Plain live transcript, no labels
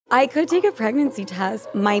I could take a pregnancy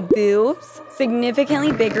test. My boobs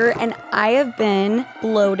significantly bigger, and I have been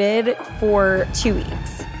bloated for 2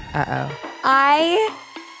 weeks. Uh-oh. I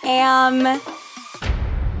am...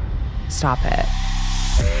 Stop it.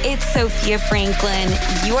 It's Sofia Franklyn.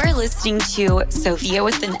 You are listening to Sofia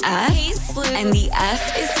with an F, hey, Sloot. And the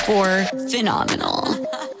F is for phenomenal.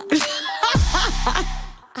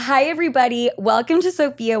 Hi, everybody. Welcome to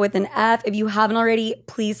Sofia with an F. If you haven't already,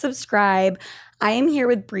 please subscribe. I am here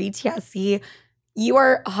with Bre Tiesi. You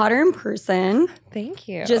are hotter in person. Thank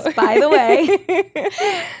you. Just by the way,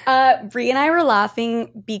 Bre and I were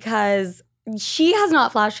laughing because she has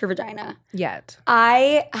not flashed her vagina. Yet.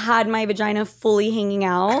 I had my vagina fully hanging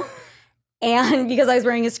out, and because I was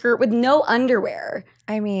wearing a skirt with no underwear.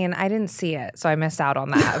 I mean, I didn't see it, so I missed out on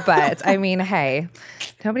that. But I mean, hey,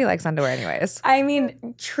 nobody likes underwear anyways. I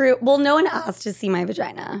mean, true. Well, no one asked to see my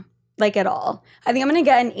vagina, like at all. I think I'm going to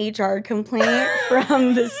get an HR complaint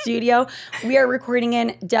from the studio. We are recording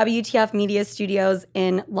in WTF Media Studios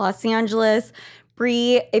in Los Angeles. Bre,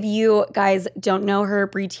 if you guys don't know her,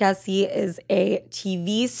 Bre Tiesi is a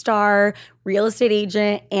TV star, real estate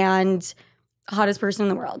agent, and hottest person in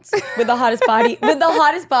the world with the hottest body,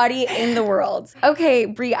 in the world. Okay,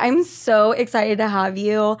 Bre, I'm so excited to have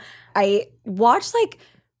you. I watched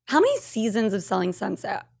how many seasons of Selling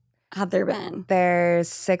Sunset have there been? There's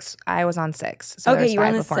 6. I was on 6. So okay, there's you were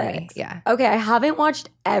 5 on the before 6. me. Yeah. Okay, I haven't watched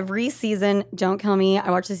every season. Don't kill me. I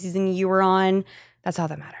watched the season you were on. That's all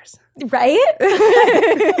that matters. Right?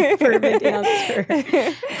 Perfect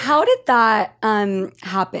answer. How did that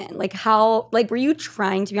happen? Were you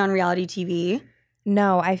trying to be on reality TV?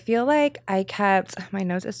 No, I feel like my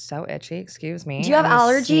nose is so itchy, excuse me. Do you have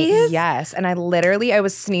allergies? Yes, and I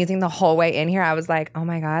was sneezing the whole way in here. I was like, oh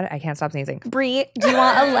my God, I can't stop sneezing. Bre, do you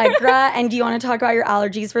want Allegra, and do you want to talk about your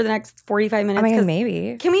allergies for the next 45 minutes? I mean,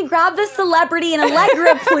 maybe. Can we grab the celebrity and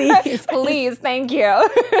Allegra, please? Please, thank you.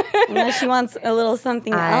 Unless she wants a little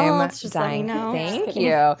something else, just let me know. Thank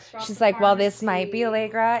you. She's like, well, this might be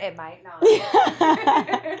Allegra. It might not.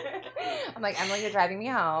 I'm like, Emily, you're driving me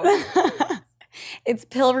home. It's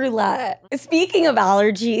pill roulette. Speaking of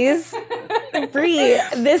allergies, Bre,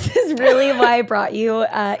 this is really why I brought you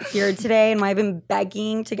here today and why I've been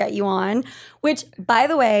begging to get you on. Which, by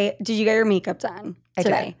the way, did you get your makeup done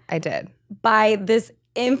today? I did. By this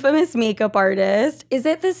infamous makeup artist. Is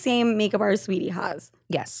it the same makeup artist Sweetie has?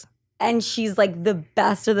 Yes. And she's like the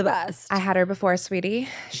best of the best. I had her before, Sweetie.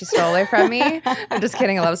 She stole her from me. I'm just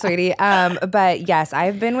kidding. I love Sweetie. But yes,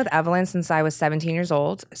 I've been with Evelyn since I was 17 years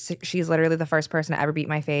old. She's literally the first person to ever beat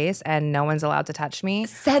my face, and no one's allowed to touch me.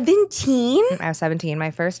 17? I was 17. My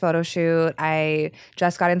first photo shoot, I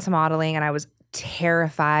just got into modeling, and I was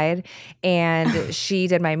terrified. And she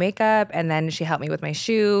did my makeup, and then she helped me with my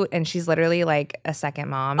shoot, and she's literally like a second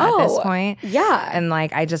mom at this point. Yeah. And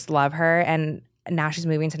I just love her. And now she's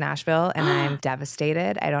moving to Nashville, and I'm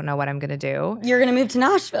devastated. I don't know what I'm going to do. You're going to move to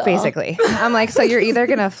Nashville. Basically. I'm like, so you're either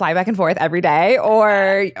going to fly back and forth every day,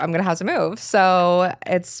 or I'm going to have to move. So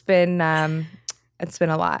it's been a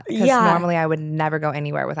lot. Because normally I would never go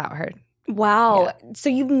anywhere without her. Wow. Yeah. So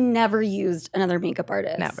you've never used another makeup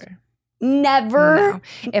artist? Never. Never? No.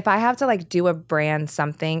 If I have to do a brand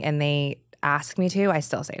something and they ask me to, I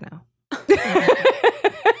still say no.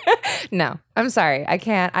 No, I'm sorry. I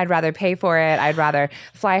can't. I'd rather pay for it. I'd rather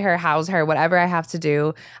fly her, house her, whatever I have to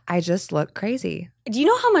do. I just look crazy. Do you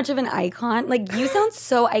know how much of an icon? You sound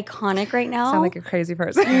so iconic right now. Sound like a crazy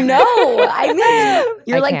person. No, I mean,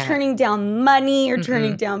 you're can't. turning down money. You're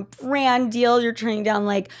turning down brand deals. You're turning down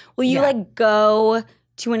will you go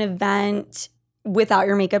to an event without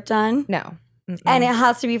your makeup done? No. And it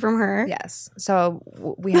has to be from her? Yes. So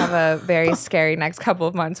we have a very scary next couple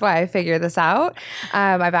of months while I figure this out.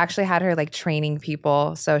 I've actually had her training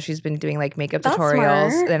people. So she's been doing makeup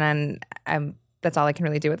tutorials. Smart. And then that's all I can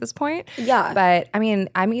really do at this point. Yeah. But I mean,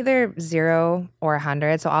 I'm either 0 or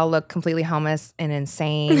 100. So I'll look completely homeless and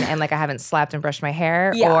insane and I haven't slept and brushed my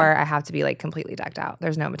hair. Yeah. Or I have to be completely decked out.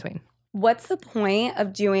 There's no in between. What's the point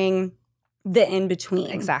of doing the in-between?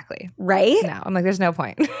 Exactly. Right? No, I'm like, there's no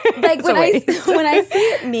point. When I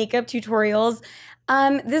see makeup tutorials,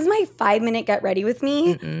 this is my 5-minute get ready with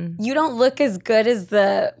me. You don't look as good as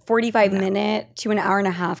the 45-minute to an hour and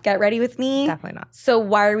a half get ready with me. Definitely not. So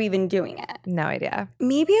why are we even doing it? No idea.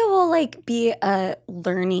 Maybe it will be a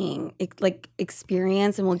learning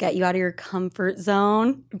experience, and we'll get you out of your comfort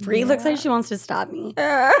zone. Bre looks like she wants to stop me.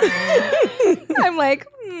 I'm like,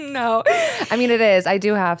 no. I mean, it is. I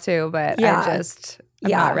do have to, but I'm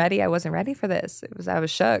not ready. I wasn't ready for this. I was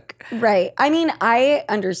shook. Right. I mean, I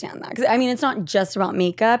understand that. Because, it's not just about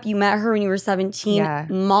makeup. You met her when you were 17. Yeah.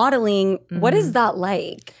 Modeling, what is that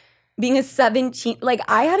like? being a 17, like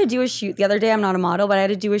I had to do a shoot the other day. I'm not a model, but I had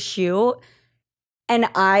to do a shoot. And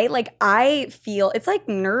I feel it's like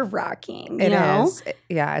nerve wracking, you know? Is.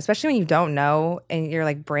 Yeah, especially when you don't know and you're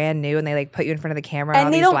like brand new and they like put you in front of the camera and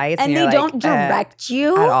all they these lights. And they don't direct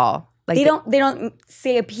you at all. Like they don't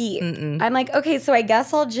say a peep. I'm like, okay, so I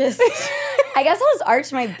guess I'll just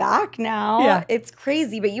arch my back now. Yeah. It's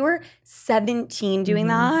crazy. But you were 17 doing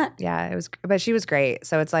that? Yeah, it was, but she was great.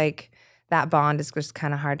 So it's like that bond is just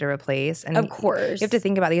kind of hard to replace. And of course. You have to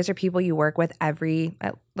think about these are people you work with at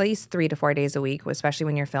least 3 to 4 days a week, especially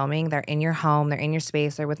when you're filming. They're in your home, they're in your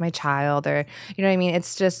space, they're with my child, or you know what I mean?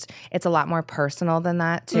 It's a lot more personal than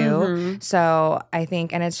that too. So I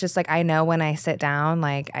think, and it's just like, I know when I sit down,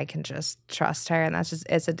 like I can just trust her, and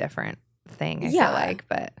it's a different thing, I feel like.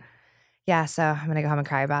 But yeah, so I'm gonna go home and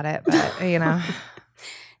cry about it, but you know.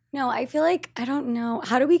 No, I feel like, I don't know.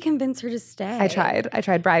 How do we convince her to stay? I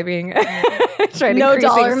tried bribing. Tried no increasing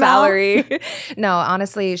dollar salary. No,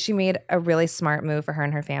 honestly, she made a really smart move for her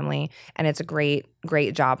and her family, and it's a great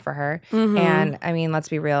job for her. And I mean, let's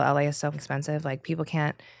be real, LA is so expensive. Like we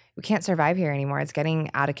can't survive here anymore. It's getting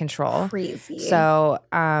out of control. Crazy. So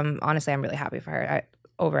honestly, I'm really happy for her.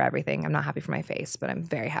 Over everything. I'm not happy for my face, but I'm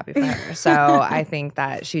very happy for her. So I think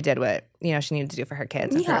that she did what, you know, she needed to do for her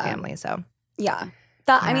kids and for her family. So yeah.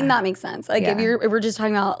 I mean, that makes sense. Like if we're just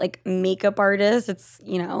talking about like makeup artists, it's,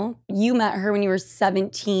 you know, you met her when you were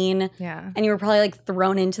 17 and you were probably like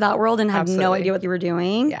thrown into that world and had no idea what you were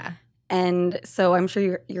doing. Yeah. And so I'm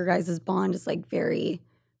sure your guys' bond is like very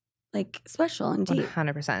like special and deep.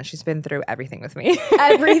 100%. She's been through everything with me.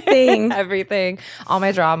 Everything. Everything. All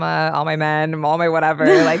my drama, all my men, all my whatever.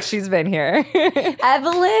 Like she's been here.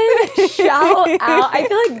 Evelyn, shout out. I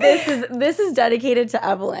feel like this is dedicated to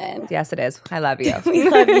Evelyn. Yes, it is. I love you. We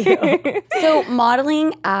love you. So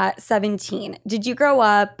modeling at 17. Did you grow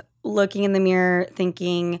up looking in the mirror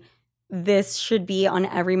thinking this should be on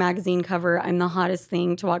every magazine cover? I'm the hottest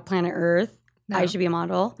thing to walk planet Earth. No. I should be a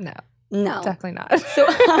model. No. Definitely not. So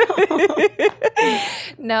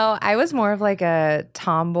no, I was more of like a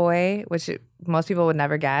tomboy, which most people would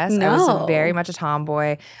never guess. No. I was very much a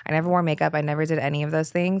tomboy. I never wore makeup. I never did any of those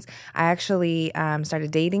things. I actually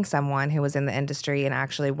started dating someone who was in the industry and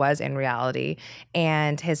actually was in reality.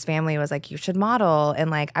 And his family was like, you should model.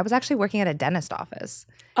 And like, I was actually working at a dentist office.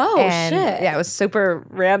 Oh, and shit. Yeah, it was super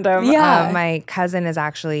random. Yeah. My cousin is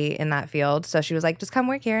actually in that field. So she was like, just come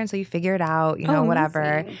work here until you figure it out, you know, whatever.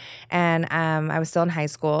 Amazing. And I was still in high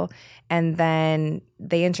school. And then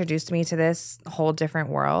they introduced me to this whole different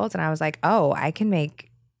world. And I was like, oh, I can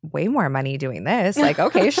make way more money doing this. Like,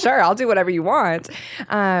 okay, sure, I'll do whatever you want.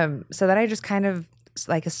 So then I just kind of,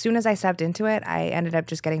 like, as soon as I stepped into it, I ended up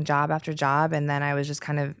just getting job after job. And then I was just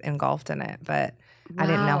kind of engulfed in it. But I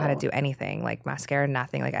didn't know how to do anything, like mascara,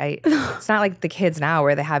 nothing. Like it's not like the kids now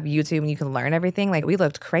where they have YouTube and you can learn everything. Like we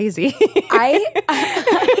looked crazy.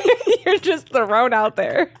 You're just thrown out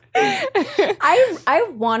there. I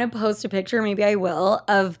want to post a picture, maybe I will,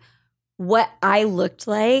 of what I looked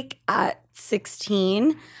like at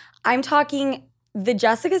 16. I'm talking the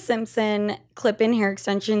Jessica Simpson clip-in hair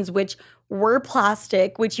extensions, which were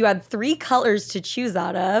plastic, which you had 3 colors to choose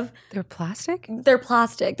out of. They're plastic? They're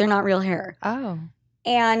plastic. They're not real hair. Oh.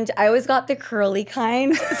 And I always got the curly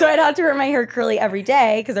kind. So I'd have to wear my hair curly every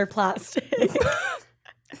day because they're plastic.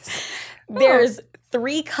 There's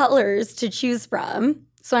 3 colors to choose from.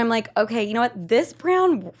 So I'm like, okay, you know what? This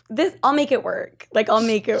brown, I'll make it work. Like, I'll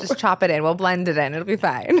make it work. Just chop it in. We'll blend it in. It'll be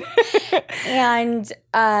fine. And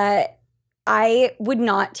I would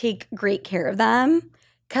not take great care of them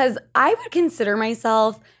because I would consider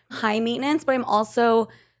myself high maintenance, but I'm also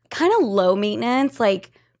kind of low maintenance.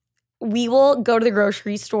 Like, we will go to the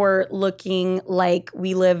grocery store looking like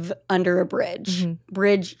we live under a bridge.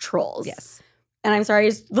 Bridge trolls. Yes. And I'm sorry I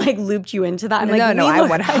just like looped you into that. I'm like, no, I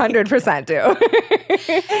 100% do.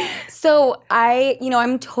 So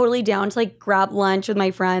I'm totally down to like grab lunch with my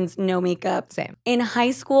friends, no makeup. Same. In high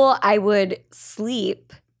school, I would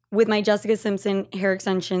sleep with my Jessica Simpson hair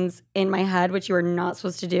extensions in my head, which you are not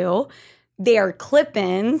supposed to do. They are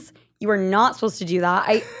clip-ins. You are not supposed to do that.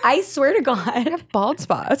 I swear to God. I have bald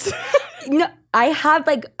spots. No, I had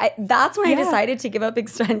that's when I decided to give up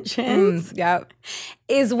extensions. Yep.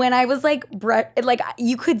 Is when I was like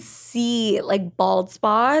you could see like bald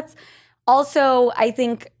spots. Also, I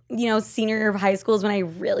think, senior year of high school is when I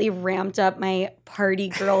really ramped up my party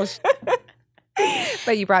girl.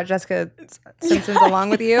 But you brought Jessica Simpsons along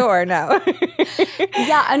with you, or no?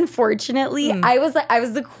 Yeah, unfortunately, I was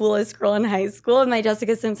the coolest girl in high school with my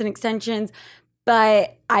Jessica Simpson extensions,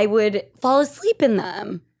 but I would fall asleep in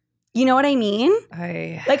them. You know what I mean?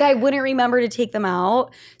 I I wouldn't remember to take them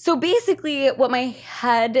out. So basically what my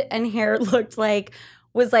head and hair looked like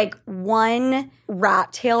was like one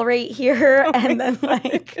rat tail right here and then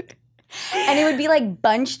like and it would be like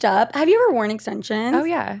bunched up. Have you ever worn extensions? Oh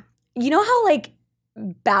yeah. You know how like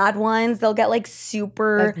bad ones, they'll get like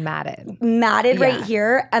super Like matted right Yeah.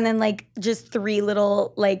 here and then like just 3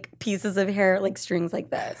 little like pieces of hair, like strings like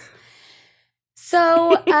this.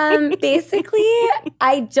 So basically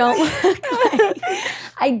I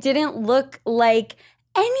didn't look like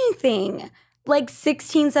anything like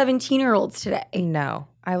 16, 17-year-olds today. No,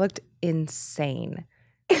 I looked insane.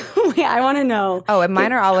 Wait, I want to know. Oh, and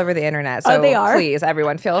mine are all over the internet. So they are? Please,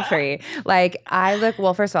 everyone, feel free. Like I look,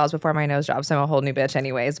 well, first of all, it was before my nose job, so I'm a whole new bitch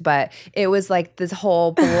anyways. But it was like this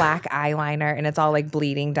whole black eyeliner and it's all like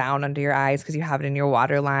bleeding down under your eyes because you have it in your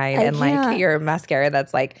waterline and like your mascara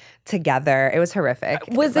that's like together. It was horrific.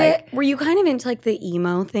 Were you kind of into like the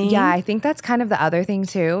emo thing? Yeah, I think that's kind of the other thing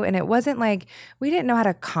too. And it wasn't like we didn't know how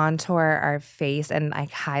to contour our face and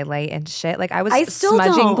like highlight and shit. Like I was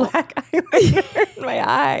smudging black eyeliner in my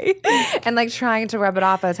eye and like trying to rub it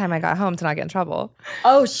off by the time I got home to not get in trouble.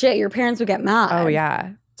 Oh shit, your parents would get mad. Oh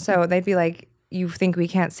yeah. So they'd be like, you think we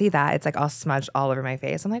can't see that? It's like all smudged all over my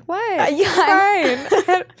face. I'm like, what? Yeah, it's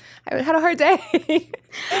fine. I had a hard day.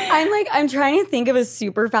 I'm trying to think of a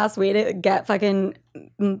super fast way to get fucking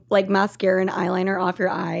like mascara and eyeliner off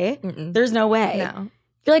your eye. There's no way. No.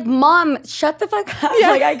 You're like, Mom, shut the fuck up.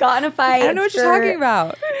 Yeah. Like I got in a fight. I don't know what you're talking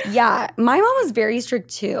about. Yeah. My mom was very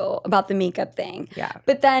strict too about the makeup thing. Yeah.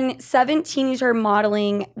 But then 17, you started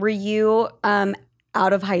modeling. Were you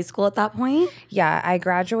out of high school at that point? Yeah, I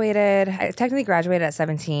technically graduated at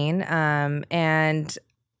 17. And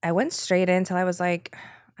I went straight in till I was like,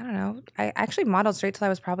 I don't know. I actually modeled straight till I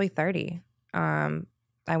was probably 30.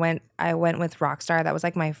 I went with Rockstar. That was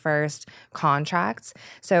like my first contracts.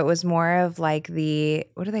 So it was more of like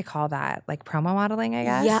what do they call that? Like promo modeling, I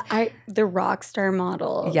guess. Yeah, the Rockstar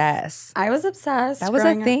models. Yes. I was obsessed. That was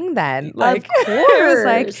a thing then. Like, of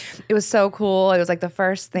course. it was so cool. It was like the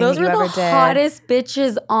first thing Those you were ever the did. hottest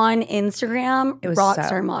bitches on Instagram. It was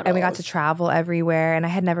Rockstar models. And we got to travel everywhere and I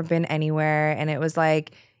had never been anywhere. And it was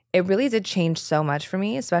like, it really did change so much for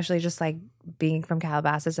me, especially just like being from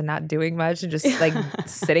Calabasas and not doing much and just like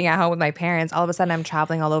sitting at home with my parents. All of a sudden I'm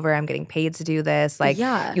traveling all over. I'm getting paid to do this. Like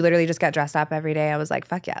you literally just get dressed up every day. I was like,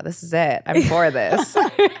 fuck yeah, this is it. I'm for this.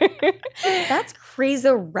 That's crazy,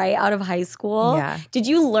 right out of high school. Yeah. Did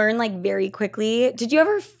you learn like very quickly? Did you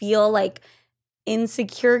ever feel like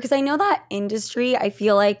insecure? Because I know that industry, I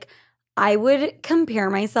feel like I would compare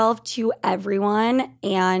myself to everyone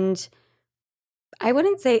and I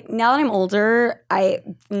wouldn't say, now that I'm older, I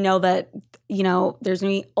know that, there's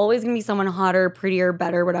always going to be someone hotter, prettier,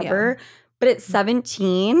 better, whatever. Yeah. But at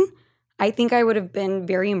 17, I think I would have been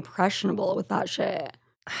very impressionable with that shit.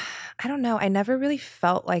 I don't know. I never really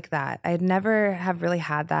felt like that. I'd never have really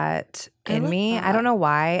had that in me. I don't know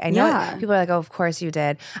why. I know people are like, oh, of course you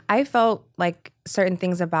did. I felt like certain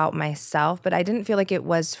things about myself, but I didn't feel like it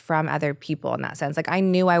was from other people in that sense. Like I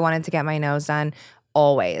knew I wanted to get my nose done.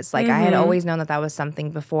 Always. Like I had always known that was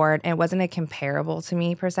something before. And it wasn't a comparable to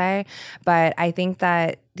me per se. But I think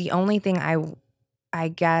that the only thing I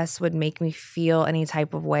guess would make me feel any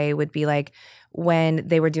type of way would be like when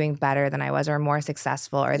they were doing better than I was or more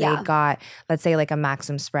successful or they got, let's say like a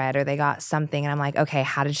Maxim spread or they got something and I'm like, okay,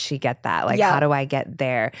 how did she get that? Like how do I get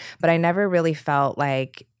there? But I never really felt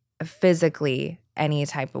like physically any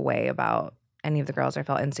type of way about any of the girls or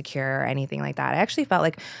felt insecure or anything like that. I actually felt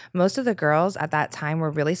like most of the girls at that time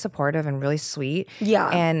were really supportive and really sweet. Yeah.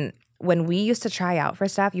 And when we used to try out for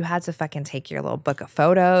stuff, you had to fucking take your little book of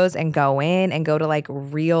photos and go in and go to like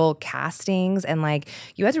real castings and like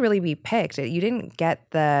you had to really be picked. You didn't get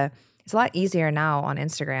it's a lot easier now on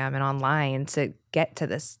Instagram and online to get to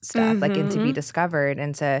this stuff, like and to be discovered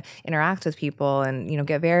and to interact with people and,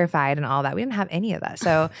 get verified and all that. We didn't have any of that.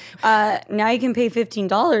 So now you can pay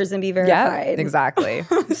 $15 and be verified. Yeah, exactly.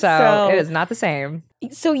 So it is not the same.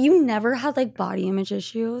 So you never had like body image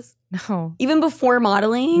issues? No. Even before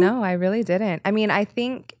modeling? No, I really didn't. I mean, I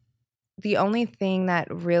think the only thing that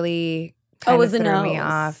really kind of threw me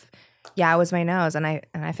off. Yeah, it was my nose, and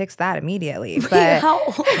I fixed that immediately. But I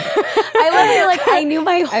love it. Like I knew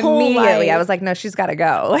my whole immediately. life. I was like, no, she's got to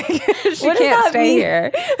go. Like she can't stay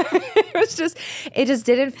here. It just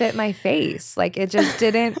didn't fit my face. Like it just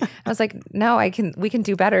didn't. I was like, no, we can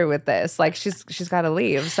do better with this. Like she's got to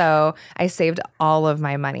leave. So I saved all of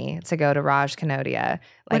my money to go to Raj Kanodia.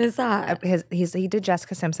 What is that? He did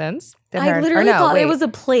Jessica Simpson's. I literally thought it was a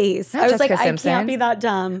place. I was like, Simpson. I can't be that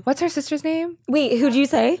dumb. What's her sister's name? Wait, who'd you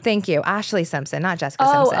say? Thank you. Ashley Simpson, not Jessica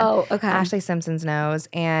Simpson. Oh, okay. Ashley Simpson's nose.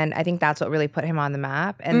 And I think that's what really put him on the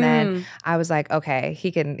map. And then I was like, okay,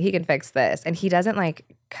 he can fix this. And he doesn't like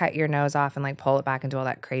cut your nose off and like pull it back and do all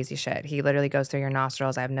that crazy shit. He literally goes through your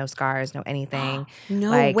nostrils. I have no scars, no anything.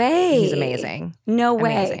 No way. He's amazing. No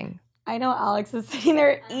way. Amazing. I know Alex is sitting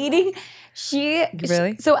there eating.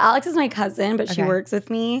 Really? So Alex is my cousin, but she works with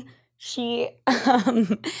me. She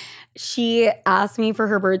asked me for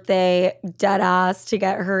her birthday, dead ass, to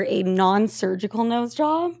get her a non-surgical nose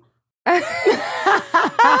job. Tell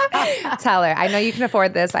her, I know you can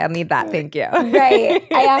afford this. I'll need that. Thank you. Right.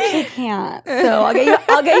 I actually can't. So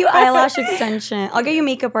I'll get you eyelash extension. I'll get you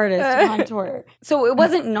makeup artist to contour. So it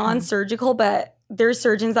wasn't non-surgical, but there's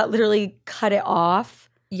surgeons that literally cut it off.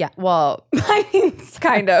 Yeah, well, I mean,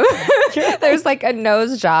 kind of. There's like a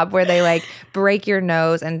nose job where they like break your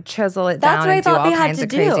nose and chisel it down and do all kinds of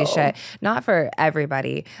crazy shit. Not for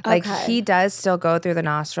everybody. Like he does still go through the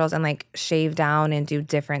nostrils and like shave down and do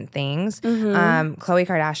different things. Khloe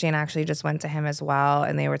Kardashian actually just went to him as well,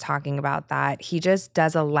 and they were talking about that. He just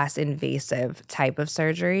does a less invasive type of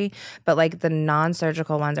surgery, but like the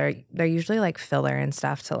non-surgical ones they're usually like filler and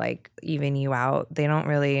stuff to like even you out.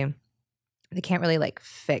 They can't really like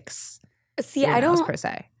fix your nose per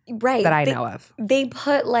se. Right. That I know of. They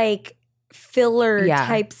put like filler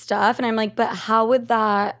type stuff. And I'm like, but how would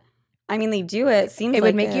that, I mean, they do it. Seems like it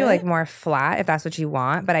would make you like more flat if that's what you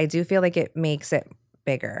want. But I do feel like it makes it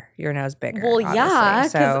bigger, your nose bigger. Well, honestly. yeah.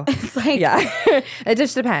 So it's like, it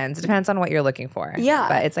just depends. It depends on what you're looking for. Yeah.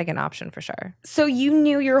 But it's like an option for sure. So you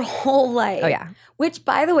knew your whole life. Oh, yeah. Which,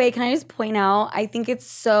 by the way, can I just point out, I think it's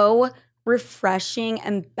so refreshing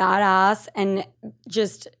and badass and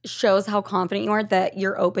just shows how confident you are that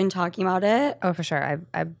you're open talking about it. Oh, for sure.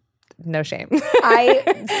 I've no shame.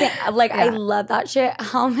 I love that shit.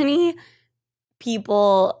 How many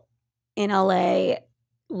people in LA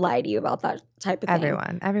lie to you about that type of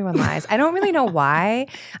thing? Everyone lies. I don't really know why.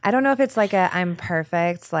 I don't know if it's like I'm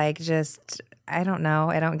perfect, like just I don't know.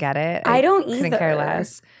 I don't get it. I don't either. Couldn't care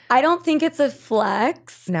less. I don't think it's a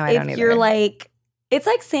flex. No, I don't either. If you're like, it's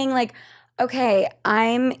like saying like, okay,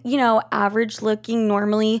 I'm, average looking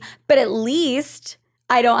normally, but at least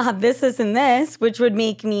I don't have this, and this, which would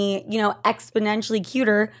make me, exponentially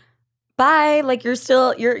cuter. Bye. Like you're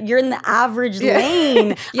in the average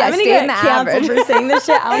lane. Yeah, I'm gonna get canceled for saying this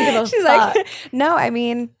shit. I don't give a She's fuck. Like, no, I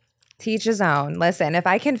mean, teach his own. Listen, if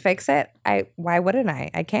I can fix it, why wouldn't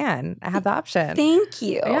I? I can. I have the option. Thank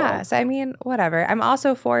you. Yeah. So I mean, whatever. I'm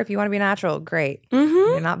also for if you want to be natural, great.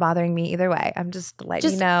 You're not bothering me either way. I'm just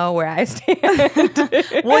letting you know where I stand.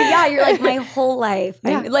 Well, yeah, you're like my whole life.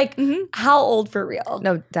 Yeah. How old for real?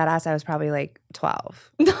 No, deadass, I was probably like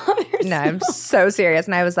 12. No, I'm so serious.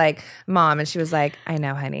 And I was like, Mom, and she was like, I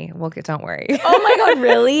know, honey. Don't worry. Oh my God,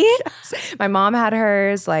 really? Yes. My mom had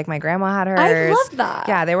hers. Like my grandma had hers. I love that.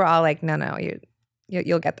 Yeah, they were all like, no,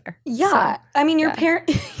 you'll get there. Yeah. So, I mean, your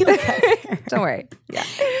parents. Don't worry. Yeah.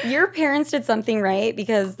 Your parents did something right,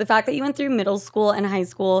 because the fact that you went through middle school and high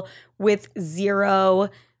school with zero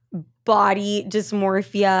body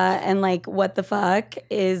dysmorphia and like what the fuck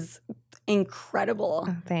is incredible.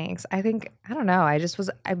 Oh, thanks. I don't know.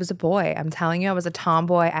 I was a boy. I'm telling you, I was a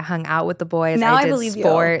tomboy. I hung out with the boys. Now I did believe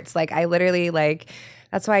sports. You. Like I literally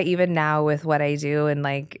that's why even now with what I do and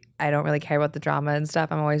like I don't really care about the drama and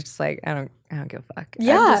stuff. I'm always just like, I don't give a fuck.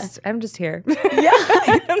 Yeah. I'm just here. Yeah.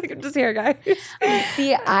 I'm just here, guys.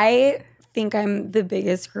 See, I think I'm the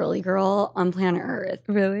biggest girly girl on planet Earth.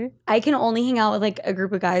 Really? I can only hang out with like a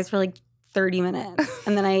group of guys for like 30 minutes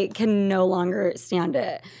and then I can no longer stand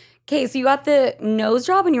it. Okay, so you got the nose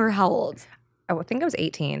job when you were how old? I think I was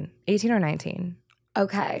 18 or 19.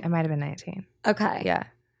 Okay. I might have been 19. Okay. Yeah.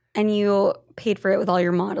 And you paid for it with all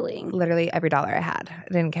your modeling? Literally every dollar I had.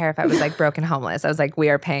 I didn't care if I was like broke and homeless. I was like, we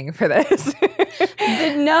are paying for this.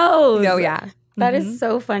 The nose. No, yeah. That is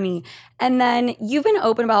so funny. And then you've been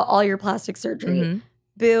open about all your plastic surgery.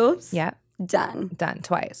 Boobs? Yeah. Done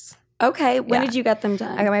Twice. Okay. When did you get them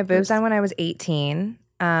done? I got my boobs done when I was 18.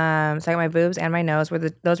 So I got my boobs and my nose.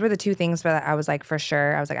 Those were the two things that I was like, for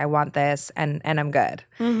sure. I was like, I want this and I'm good.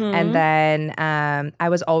 And then I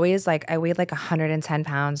was always like, I weighed like 110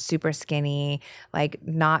 pounds, super skinny, like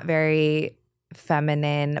not very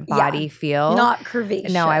feminine body feel. Not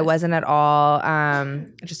curvaceous. No, I wasn't at all.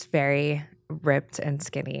 Just very ripped and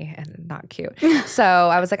skinny and not cute. So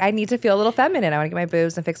I was like, I need to feel a little feminine. I want to get my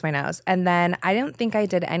boobs and fix my nose. And then I didn't think I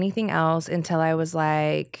did anything else until I was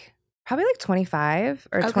like probably like 25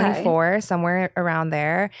 or 24, somewhere around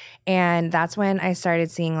there. And that's when I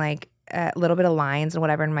started seeing like a little bit of lines and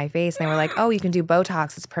whatever in my face. And they were like, oh, you can do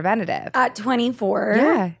Botox. It's preventative. At 24?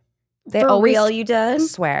 Yeah. They For always real you did?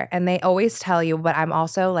 swear. And they always tell you, but I'm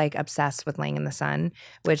also like obsessed with laying in the sun,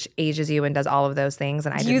 which ages you and does all of those things.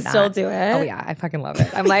 And I Do you still do it? Oh yeah, I fucking love it.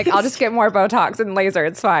 I'm like, I'll just get more Botox and laser.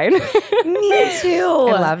 It's fine. Me too.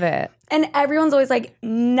 I love it. And everyone's always like,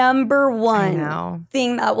 number I one know.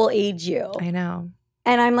 thing that will age you. I know.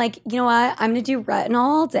 And I'm like, you know what? I'm going to do retinol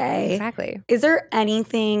all day. Exactly. Is there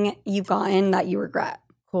anything you've gotten that you regret?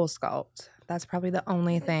 CoolSculpt. That's probably the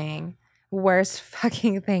only thing. Worst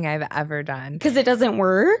fucking thing I've ever done. Because it doesn't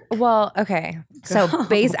work? Well, okay. So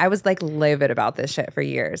I was like livid about this shit for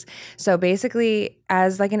years. So basically,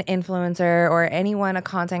 as like an influencer or anyone, a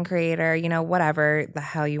content creator, you know, whatever the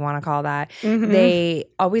hell you want to call that, they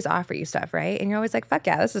always offer you stuff, right? And you're always like, fuck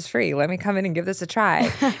yeah, this is free. Let me come in and give this a try.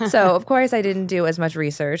 So of course I didn't do as much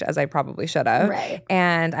research as I probably should have. Right.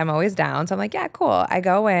 And I'm always down. So I'm like, yeah, cool. I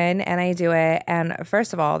go in and I do it. And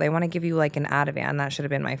first of all, they want to give you like an Ativan. That should have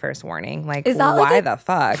been my first warning. Like, Is that why like the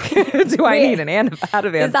fuck do I need an Ativan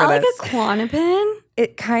Is that for like this? a Klonopin?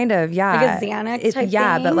 It kind of, yeah. Like a Xanax type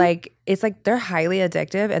yeah, thing? but like, it's like they're highly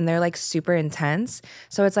addictive and they're like super intense.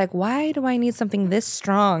 So it's like, why do I need something this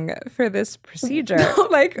strong for this procedure?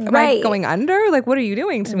 Like, am I Right. going under? Like, what are you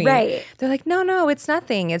doing to me? Right. They're like, no, it's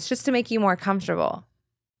nothing. It's just to make you more comfortable.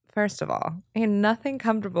 First of all, and nothing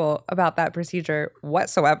comfortable about that procedure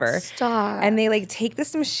whatsoever. Stop. And they like take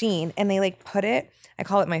this machine and they like put it, I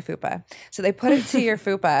call it my fupa. So they put it to your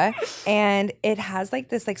fupa and it has like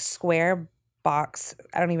this like square box.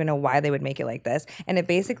 I don't even know why they would make it like this. And it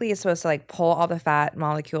basically is supposed to like pull all the fat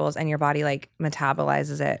molecules and your body like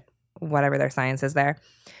metabolizes it, whatever their science is there.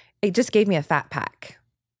 It just gave me a fat pack.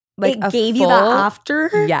 Like it gave you that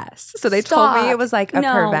after? Yes. So they told me it was like a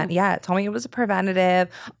No. Yeah, it told me it was a preventative,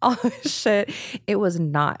 all this shit. It was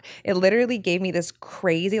not. It literally gave me this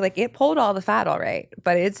crazy, like it pulled all the fat all right,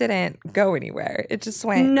 but it didn't go anywhere. It just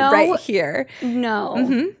went right here.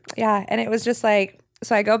 No. Yeah. And it was just like,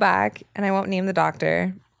 so I go back and I won't name the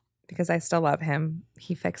doctor because I still love him.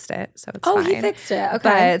 He fixed it. So it's fine. He fixed it.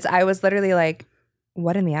 Okay. But I was literally like,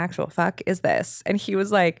 what in the actual fuck is this? And he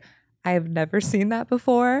was like, I have never seen that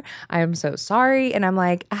before. I am so sorry. And I'm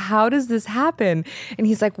like, how does this happen? And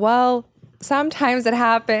he's like, well, sometimes it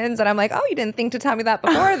happens. And I'm like, oh, you didn't think to tell me that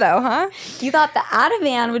before though, huh? You thought the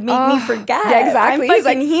Ativan would make me forget. Yeah, exactly. I'm He's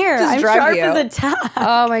fucking like, here. just I'm drug sharp you. as a tack.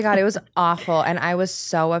 Oh my God, it was awful. And I was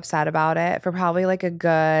so upset about it for probably like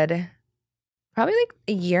probably like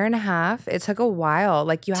a year and a half. It took a while.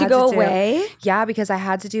 Like you had to go do, away? Yeah, because I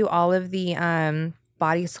had to do all of the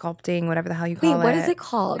body sculpting, whatever the hell you call it. Wait, what is it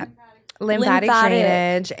called? Lymphatic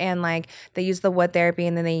drainage, and like they use the wood therapy,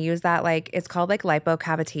 and then they use that like it's called like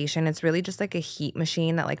lipocavitation. It's really just like a heat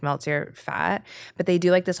machine that like melts your fat, but they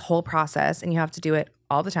do like this whole process and you have to do it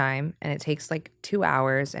all the time, and it takes like 2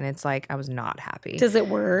 hours, and it's like I was not happy. Does it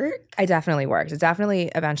work? I definitely worked. It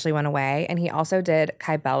definitely eventually went away. And he also did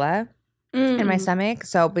Kybella in my stomach.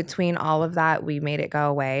 So between all of that, we made it go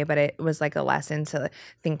away. But it was like a lesson to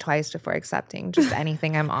think twice before accepting just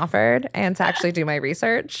anything I'm offered and to actually do my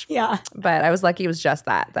research. Yeah. But I was lucky it was just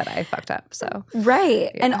that I fucked up. So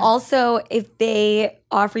Right. Yeah. And also, if they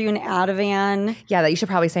offer you an Ativan. Yeah, that you should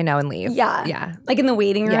probably say no and leave. Yeah. Yeah. Like in the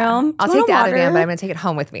waiting room. Yeah. I'll Do you take the want Ativan, water? but I'm going to take it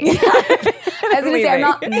home with me. I was going to say, I'm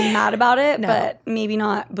not mad about it, No. but maybe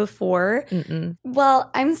not before. Well,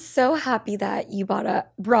 I'm so happy that you brought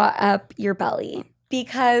up your belly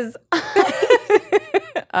because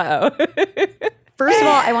Uh-oh. first of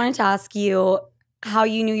all, I wanted to ask you how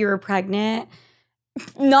you knew you were pregnant.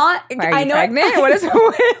 Not, Are I you know. pregnant?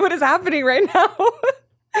 What is happening right now?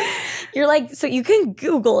 You're like, so you can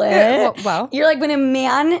Google it. Well. You're like, when a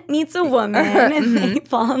man meets a woman and they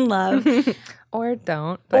fall in love. Or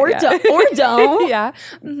don't. but Or yeah. don't. Yeah.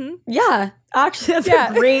 Yeah. Actually, that's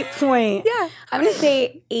Yeah. a great point. Yeah. I'm going to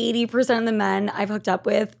say 80% of the men I've hooked up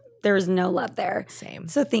with, there's no love there. Same.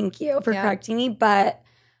 So thank you for Yeah. correcting me. But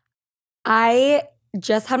I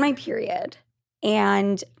just had my period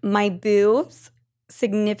and my boobs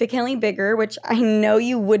significantly bigger, which I know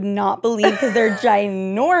you would not believe because they're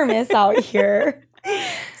ginormous out here.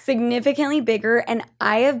 Significantly bigger. And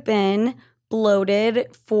I have been bloated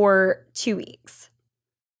for 2 weeks.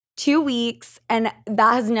 2 weeks, and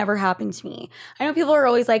that has never happened to me. I know people are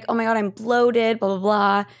always like, oh my God, I'm bloated, blah, blah,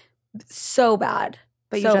 blah. So bad.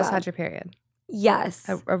 But you So just bad. had your period. Yes.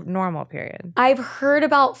 A normal period. I've heard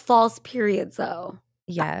about false periods, though.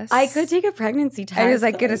 Yes. I could take a pregnancy test. I was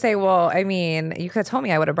like though. going to say, well, I mean, you could have told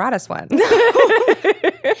me I would have brought us one.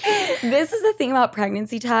 This is the thing about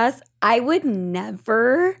pregnancy tests. I would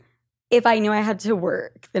never, if I knew I had to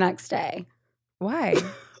work the next day. Why?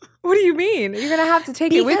 What do you mean? You're gonna have to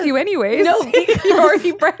take it with you anyways. No, you're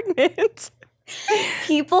already pregnant.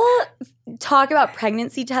 People talk about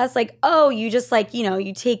pregnancy tests like, oh, you just like,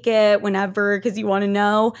 you take it whenever because you want to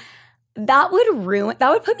know. That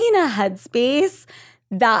would put me in a headspace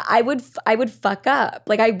that I would fuck up.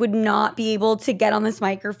 Like, I would not be able to get on this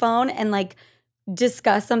microphone and like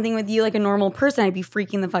discuss something with you like a normal person. I'd be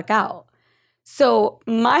freaking the fuck out. So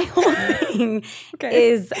my whole thing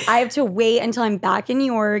is I have to wait until I'm back in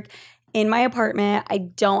New York in my apartment.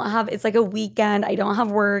 It's like a weekend. I don't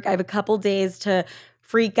have work. I have a couple days to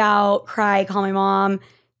freak out, cry, call my mom,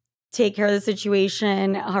 take care of the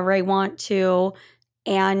situation however I want to.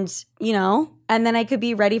 And, and then I could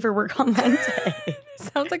be ready for work on Monday.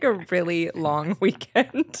 Sounds like a really long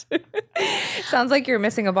weekend. Sounds like you're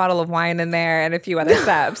missing a bottle of wine in there and a few other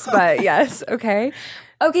steps. But yes, okay.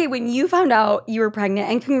 Okay, when you found out you were pregnant,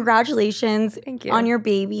 and congratulations on your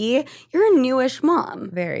baby. You're a newish mom.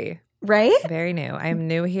 Very. Right? Very new. I'm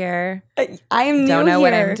new here. I am new Don't know here.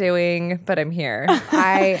 what I'm doing, but I'm here.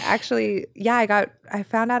 I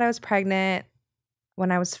found out I was pregnant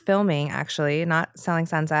when I was filming, actually, not selling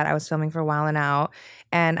Sunset. I was filming for Wild 'N Out.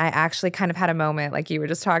 And I actually kind of had a moment like you were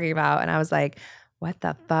just talking about. And I was like, what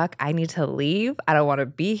the fuck? I need to leave. I don't want to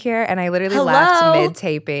be here. And I literally left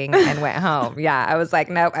mid-taping and went home. Yeah, I was like,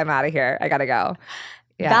 nope, I'm out of here. I got to go.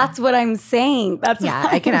 Yeah. That's what I'm saying.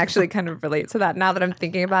 I can actually kind of relate to that. Now that I'm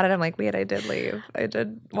thinking about it, I'm like, wait, I did leave. I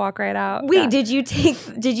did walk right out. Wait, did you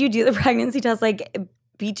do the pregnancy test like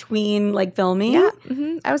between like filming? Yeah.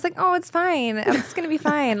 Mm-hmm. I was like, oh, it's fine. It's going to be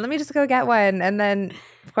fine. Let me just go get one. And then,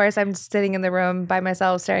 of course, I'm sitting in the room by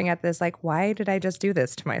myself staring at this like, why did I just do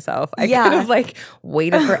this to myself? I could have like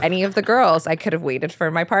waited for any of the girls. I could have waited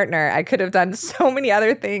for my partner. I could have done so many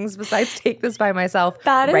other things besides take this by myself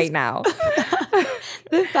right now.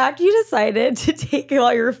 The fact you decided to take it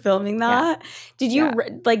while you were filming that, did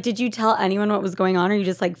you tell anyone what was going on, or you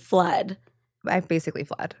just like fled? I basically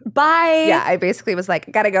fled. Bye. Yeah, I basically was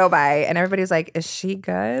like, gotta go, bye. And everybody was like, is she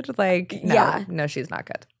good? Like, no, she's not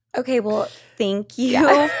good. Okay, well, thank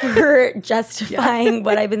you for justifying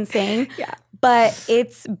what I've been saying. Yeah. But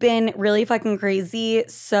it's been really fucking crazy.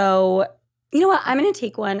 So, you know what? I'm going to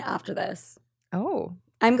take one after this. Oh.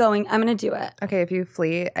 I'm going to do it. Okay, if you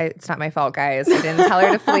flee, it's not my fault, guys. I didn't tell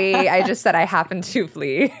her to flee. I just said I happened to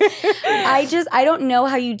flee. I don't know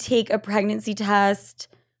how you take a pregnancy test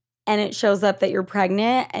and it shows up that you're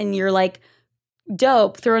pregnant and you're like,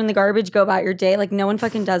 dope, throw it in the garbage, go about your day. Like, no one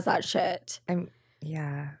fucking does that shit.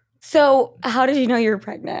 Yeah. So how did you know you were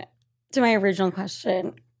pregnant? To my original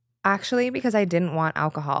question. Actually, because I didn't want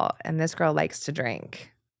alcohol, and this girl likes to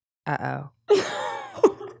drink. Uh-oh.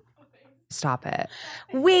 Stop it.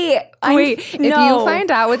 Wait. If you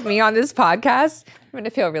find out with me on this podcast, I'm gonna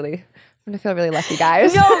feel really lucky,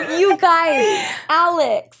 guys. No, you guys.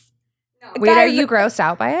 Alex. Wait, guys, are you grossed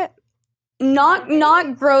out by it? Not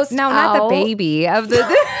grossed out. No, not the baby of the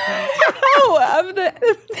of the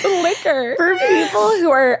liquor. For people who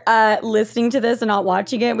are listening to this and not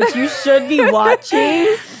watching it, which you should be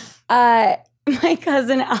watching, my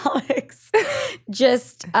cousin Alex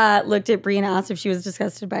just looked at Brie and asked if she was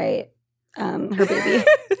disgusted by her baby.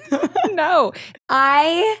 No.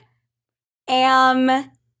 I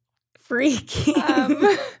am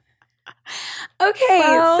freaking. Okay,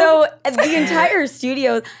 so the entire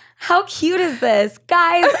studio, how cute is this?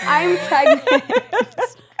 Guys, I'm pregnant.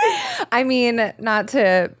 I mean, not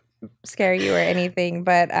to scare you or anything,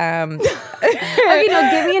 but okay, no,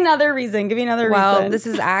 give me another reason. Well, this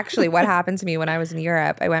is actually what happened to me when I was in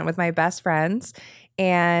Europe. I went with my best friends,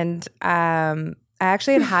 and I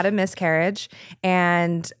actually had a miscarriage,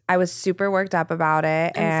 and I was super worked up about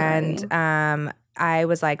it. I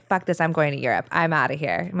was like, fuck this, I'm going to Europe. I'm out of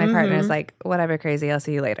here. My partner's like, whatever, crazy, I'll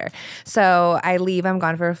see you later. So I leave, I'm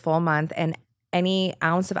gone for a full month, and any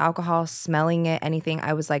ounce of alcohol, smelling it, anything,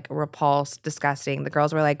 I was like repulsed, disgusting. The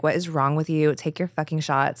girls were like, what is wrong with you? Take your fucking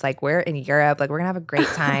shots. Like, we're in Europe. Like, we're going to have a great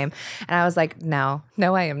time. And I was like, no,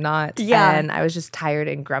 I am not. Yeah. And I was just tired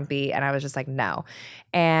and grumpy. And I was just like, no.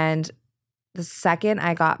 And the second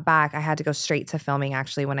I got back, I had to go straight to filming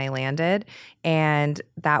actually when I landed. And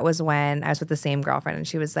that was when I was with the same girlfriend, and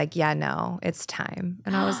she was like, yeah, no, it's time.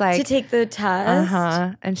 And I was like, to take the test?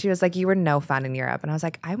 Uh-huh. And she was like, you were no fun in Europe. And I was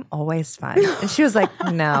like, I'm always fun. And she was like,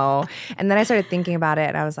 no. And then I started thinking about it,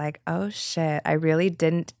 and I was like, oh shit, I really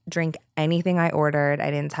didn't drink anything I ordered.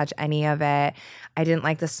 I didn't touch any of it. I didn't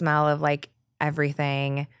like the smell of like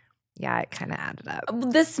everything. Yeah, it kind of added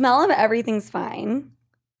up. The smell of everything's fine.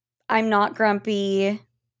 I'm not grumpy.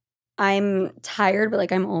 I'm tired, but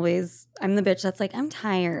like I'm the bitch that's like, I'm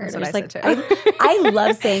tired. That's what I like, said too. I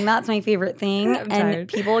love saying that's my favorite thing. I'm and tired.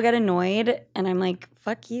 people get annoyed and I'm like,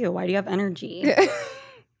 fuck you. Why do you have energy?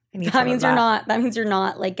 That means you're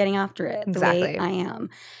not like getting after it the way I am.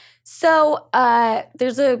 So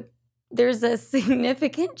there's a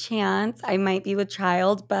significant chance I might be with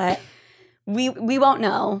child, but we won't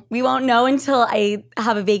know. We won't know until I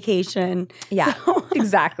have a vacation. Yeah, so,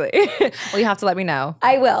 exactly. Well, you have to let me know.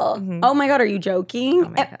 I will. Mm-hmm. Oh my God, are you joking? Oh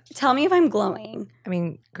my gosh. Tell me if I'm glowing. I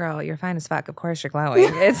mean, girl, you're fine as fuck. Of course you're glowing.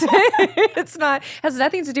 It's not, has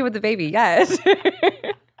nothing to do with the baby yet.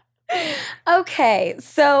 Okay,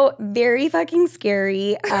 so very fucking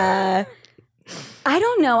scary. I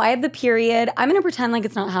don't know. I had the period. I'm going to pretend like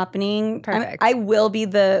it's not happening. Perfect. I will be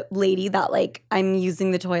the lady that like I'm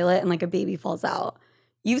using the toilet and like a baby falls out.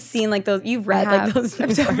 You've seen like those, you've read like those.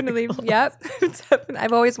 Definitely. Yep.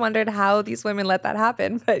 I've always wondered how these women let that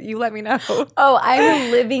happen, but you let me know. Oh, I'm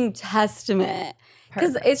a living testament.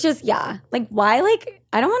 Because it's just, like why like,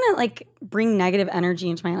 I don't want to like bring negative energy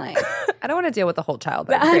into my life. I don't want to deal with the whole child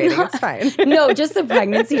that I'm creating. It's fine. No, just the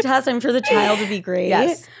pregnancy test. I'm sure the child would be great.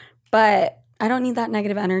 Yes. But I don't need that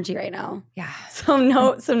negative energy right now. Yeah. So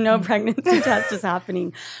no pregnancy test is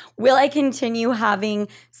happening. Will I continue having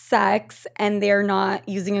sex and they're not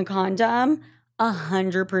using a condom?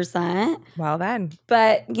 100%. Well then.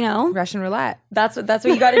 But, you know. Russian roulette. That's what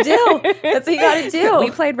you got to do. That's what you got to do.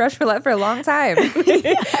 We played Russian roulette for a long time.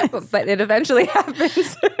 Yes. But it eventually happens.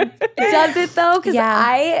 Does it though? Because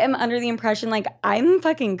I am under the impression like I'm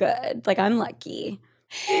fucking good. Like I'm lucky.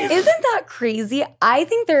 Isn't that crazy? I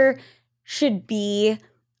think there should be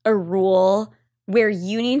a rule where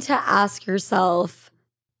you need to ask yourself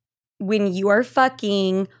when you are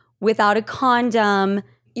fucking without a condom,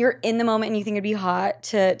 you're in the moment and you think it'd be hot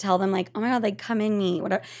to tell them like, oh my God, like come in me,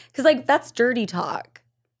 whatever. Because like that's dirty talk,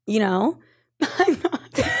 you know? I'm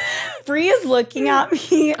not. Bree is looking at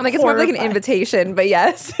me. I'm like, it's more like an invitation, but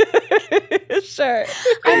yes. Sure.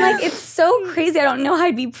 I'm like, it's so crazy. I don't know how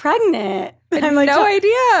I'd be pregnant. I'm like, no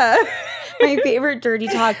idea. My favorite dirty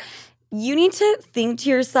talk. You need to think to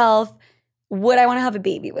yourself, would I want to have a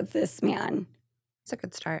baby with this man? It's a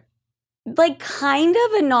good start. Like kind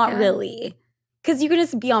of, and not really. Because you can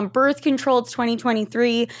just be on birth control. It's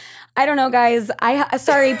 2023. I don't know, guys.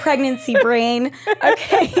 Sorry, pregnancy brain.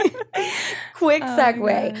 Okay. Quick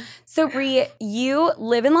segue. So, Brie, you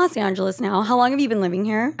live in Los Angeles now. How long have you been living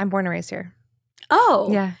here? I'm born and raised here. Oh.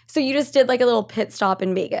 Yeah. So you just did like a little pit stop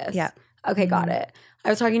in Vegas. Yeah. Okay, got it. I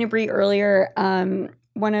was talking to Brie earlier.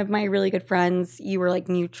 One of my really good friends, you were like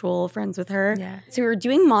mutual friends with her. Yeah. So we were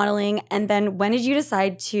doing modeling. And then when did you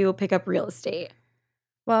decide to pick up real estate?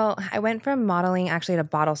 Well, I went from modeling actually to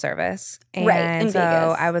bottle service. And in so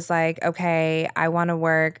Vegas. I was like, okay, I want to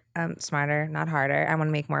work smarter, not harder. I want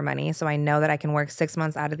to make more money. So I know that I can work 6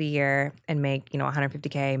 months out of the year and make,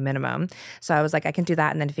 $150K minimum. So I was like, I can do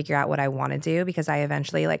that and then figure out what I want to do because I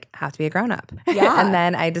eventually like have to be a grown up. Yeah. And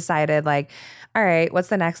then I decided like, all right, what's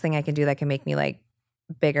the next thing I can do that can make me like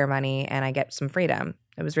bigger money and I get some freedom?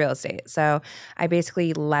 It was real estate. So I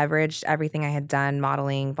basically leveraged everything I had done,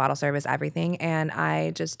 modeling, bottle service, everything. And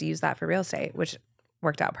I just used that for real estate, which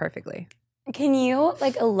worked out perfectly. Can you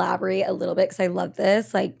like elaborate a little bit? Because I love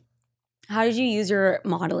this. Like, how did you use your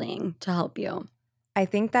modeling to help you? I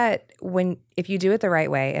think that if you do it the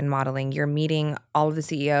right way in modeling, you're meeting all of the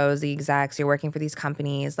CEOs, the execs, you're working for these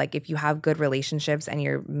companies. Like if you have good relationships and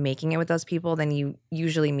you're making it with those people, then you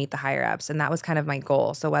usually meet the higher ups. And that was kind of my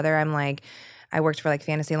goal. So whether I'm like, I worked for like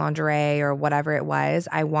Fantasy Lingerie or whatever it was,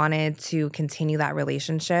 I wanted to continue that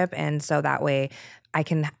relationship. And so that way I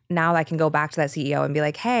can go back to that CEO and be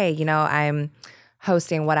like, hey, I'm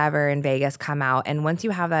hosting whatever in Vegas, come out. And once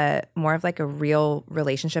you have a more of like a real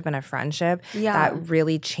relationship and a friendship, that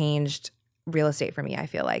really changed real estate for me, I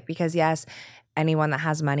feel like. Because yes, anyone that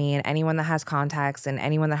has money and anyone that has contacts and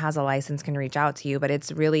anyone that has a license can reach out to you, but it's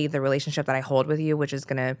really the relationship that I hold with you, which is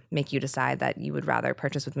going to make you decide that you would rather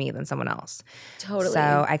purchase with me than someone else. Totally.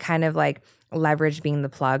 So I kind of like leveraged being the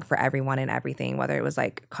plug for everyone and everything, whether it was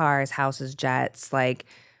like cars, houses, jets, like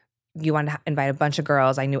you wanted to invite a bunch of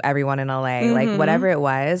girls. I knew everyone in LA, like whatever it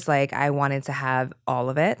was, like I wanted to have all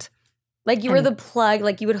of it. Like you were the plug,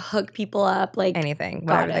 like you would hook people up, like anything,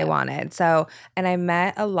 whatever they wanted. So, and I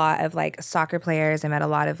met a lot of like soccer players. I met a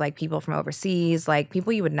lot of like people from overseas, like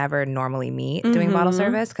people you would never normally meet doing bottle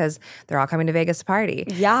service because they're all coming to Vegas to party.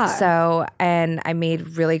 Yeah. So, and I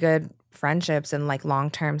made really good friendships and like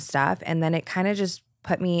long-term stuff. And then it kind of just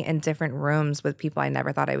put me in different rooms with people I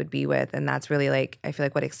never thought I would be with. And that's really like, I feel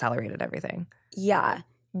like what accelerated everything. Yeah.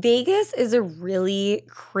 Vegas is a really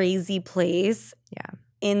crazy place. Yeah.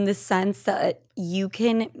 in the sense that you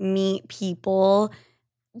can meet people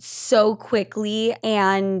so quickly,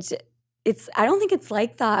 and I don't think it's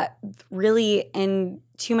like that really in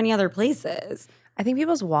too many other places. I think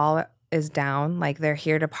people's wall is down. Like, they're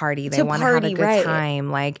here to party. They want to have a good right.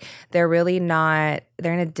 time. Like, they're really not,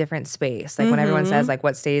 they're in a different space. Like, when everyone says, like,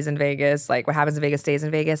 what stays in Vegas, like, what happens in Vegas stays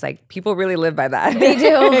in Vegas, like, people really live by that. They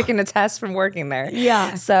do. I can attest from working there.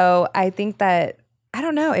 Yeah. So I think that, I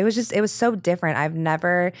don't know. It was so different. I've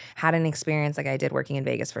never had an experience like I did working in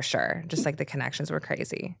Vegas, for sure. Just like the connections were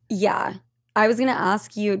crazy. Yeah. I was going to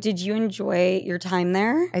ask you, did you enjoy your time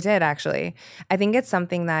there? I did, actually. I think it's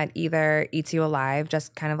something that either eats you alive,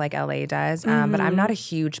 just kind of like LA does. But I'm not a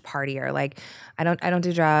huge partier. Like, I don't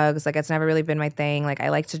do drugs. Like, it's never really been my thing. Like, I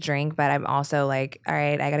like to drink, but I'm also like, all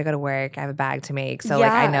right, I got to go to work. I have a bag to make. So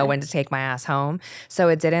like, I know when to take my ass home. So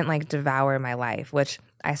it didn't like devour my life, which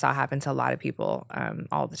I saw happen to a lot of people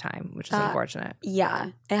all the time, which is unfortunate. Yeah,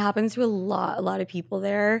 it happens to a lot of people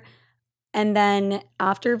there. And then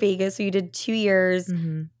after Vegas, so you did 2 years,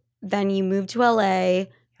 then you moved to LA,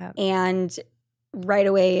 and right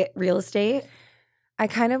away, real estate? I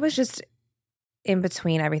kind of was just in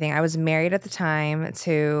between everything. I was married at the time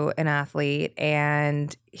to an athlete,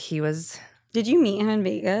 and he was... Did you meet him in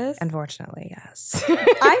Vegas? Unfortunately, yes.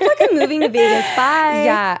 I'm fucking moving to Vegas. Bye.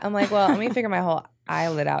 Yeah. I'm like, well, let me figure my whole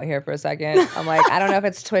eyelid out here for a second. I'm like, I don't know if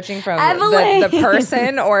it's twitching from the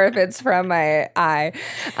person or if it's from my eye.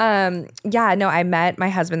 Yeah, no, I met my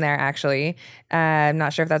husband there, actually. I'm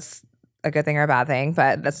not sure if that's a good thing or a bad thing,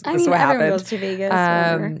 but that's what happened. Everyone goes to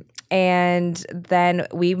Vegas. And then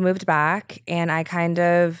we moved back, and I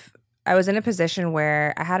was in a position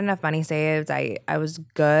where I had enough money saved. I was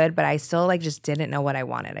good, but I still like just didn't know what I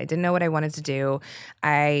wanted. I didn't know what I wanted to do.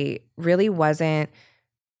 I really wasn't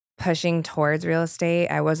pushing towards real estate.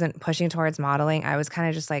 I wasn't pushing towards modeling. I was kind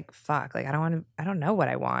of just like, fuck, like I don't know what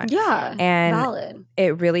I want. Yeah, and valid.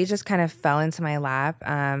 It really just kind of fell into my lap.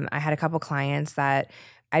 I had a couple clients that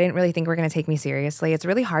I didn't really think were going to take me seriously. It's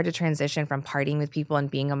really hard to transition from partying with people and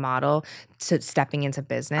being a model to stepping into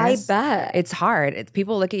business. I bet. It's hard.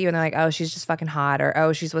 People look at you and they're like, oh, she's just fucking hot, or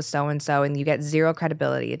oh, she's with so-and-so, and you get zero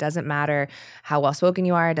credibility. It doesn't matter how well-spoken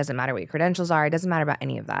you are. It doesn't matter what your credentials are. It doesn't matter about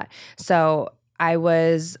any of that. So I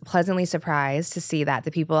was pleasantly surprised to see that the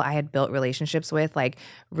people I had built relationships with like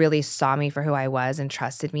really saw me for who I was and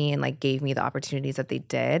trusted me and like gave me the opportunities that they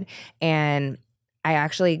did. And I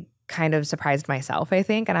actually kind of surprised myself, I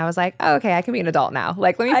think. And I was like, oh, okay, I can be an adult now.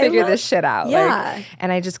 Like, let me figure this shit out. Yeah. Like,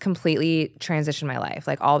 and I just completely transitioned my life.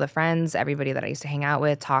 Like, all the friends, everybody that I used to hang out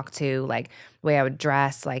with, talk to, like, the way I would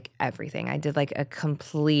dress, like, everything. I did, like, a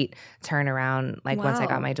complete turnaround, like, once I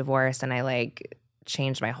got my divorce, and I, like,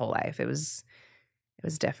 changed my whole life. It was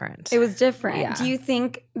different. It was different. Yeah. Do you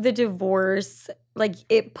think the divorce, like,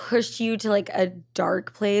 it pushed you to, like, a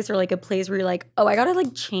dark place, or, like, a place where you're like, oh, I gotta,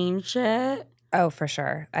 like, change shit? Oh, for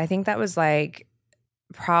sure. I think that was like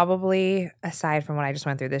probably, aside from what I just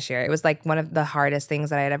went through this year, it was like one of the hardest things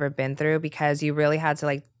that I had ever been through, because you really had to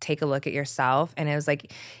like take a look at yourself. And it was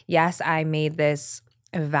like, yes, I made this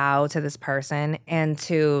vow to this person and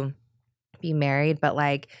to be married, but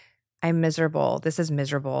like, I'm miserable. This is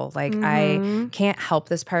miserable. Like, I can't help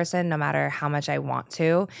this person no matter how much I want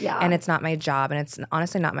to. Yeah. And it's not my job, and it's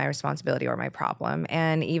honestly not my responsibility or my problem.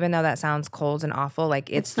 And even though that sounds cold and awful, like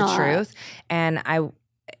it's the truth. And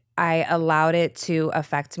I allowed it to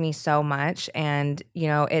affect me so much, and you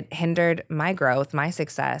know, it hindered my growth, my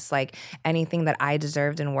success, like anything that I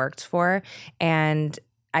deserved and worked for. And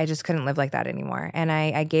I just couldn't live like that anymore. And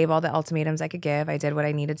I gave all the ultimatums I could give. I did what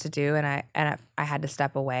I needed to do, and I had to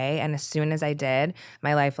step away. And as soon as I did,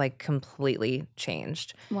 my life like completely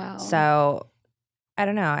changed. Wow. So I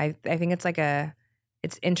don't know. I think it's like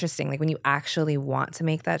it's interesting. Like when you actually want to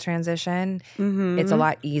make that transition, it's a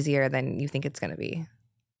lot easier than you think it's going to be.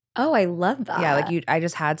 Oh, I love that. Yeah, like I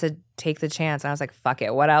just had to take the chance. And I was like, fuck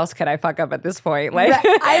it. What else could I fuck up at this point? Like,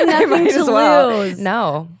 I have nothing to lose.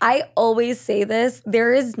 No. I always say this.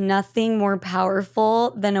 There is nothing more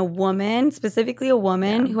powerful than a woman, specifically a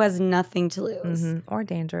woman who has nothing to lose. Or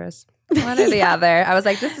dangerous. One or the other. I was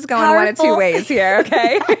like, this is going one of two ways here,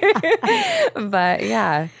 okay? But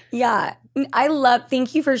yeah. Yeah.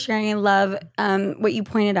 Thank you for sharing. I love what you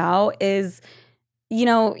pointed out is, you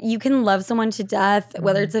know, you can love someone to death,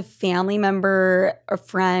 whether it's a family member, a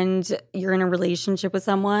friend, you're in a relationship with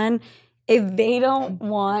someone. If they don't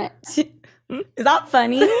want to, is that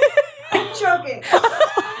funny? I'm choking.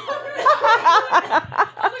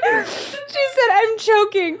 She said, I'm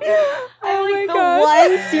choking. Oh my the gosh.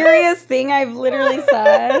 one serious thing I've literally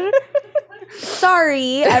said.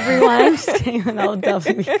 Sorry, everyone. Just kidding. That'll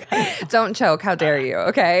definitely be cut. Don't choke. How dare you?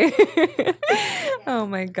 Okay. Oh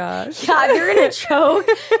my gosh. Yeah, if you're gonna choke,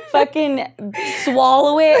 fucking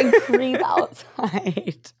swallow it and creep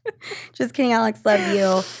outside. Just kidding, Alex. Love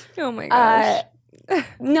you. Oh my gosh.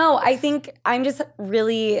 No, I think I'm just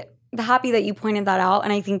really happy that you pointed that out,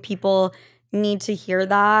 and I think people need to hear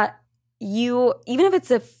that. You, even if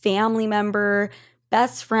it's a family member,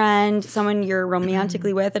 best friend, someone you're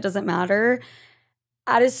romantically with, it doesn't matter.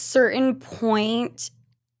 At a certain point,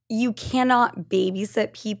 you cannot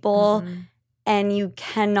babysit people and you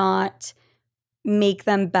cannot make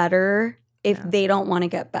them better if they don't want to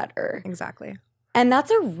get better. Exactly. And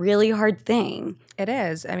that's a really hard thing. It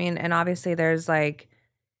is. I mean, and obviously there's like,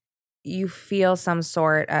 you feel some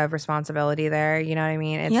sort of responsibility there. You know what I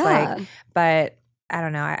mean? It's like, but I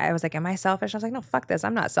don't know. I was like, am I selfish? I was like, no, fuck this.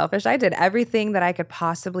 I'm not selfish. I did everything that I could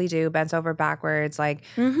possibly do, bent over backwards, like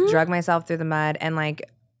drug myself through the mud. And like,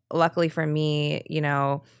 luckily for me, you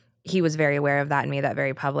know, he was very aware of that and made that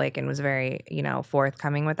very public and was very, you know,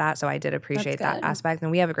 forthcoming with that. So I did appreciate that aspect. And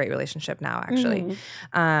we have a great relationship now, actually.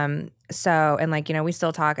 So, and like, you know, we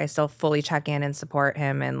still talk. I still fully check in and support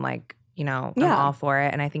him and like, you know, I'm all for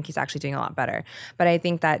it. And I think he's actually doing a lot better. But I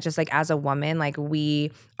think that just like as a woman, like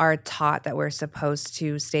we are taught that we're supposed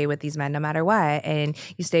to stay with these men no matter what. And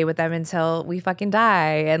you stay with them until we fucking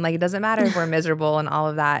die. And like, it doesn't matter if we're miserable and all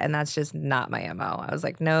of that. And that's just not my MO. I was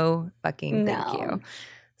like, no fucking thank you.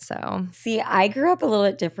 So. See, I grew up a little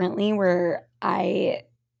bit differently where I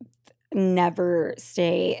never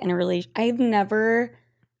stay in a relationship.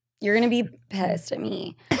 You're going to be pissed at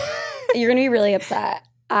me. You're going to be really upset.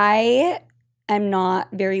 I am not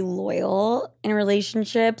very loyal in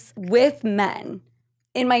relationships with men.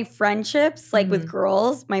 In my friendships, like with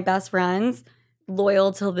girls, my best friends,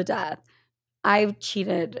 loyal till the death. I've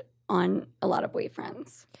cheated on a lot of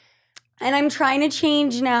boyfriends. And I'm trying to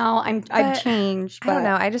change now. I've changed. But I don't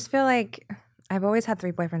know. I just feel like I've always had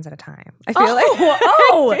 3 boyfriends at a time. I feel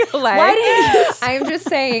why didn't you? I'm just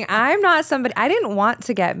saying, I'm not somebody. I didn't want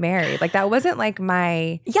to get married. Like that wasn't like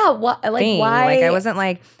my what? Like thing. why? Like I wasn't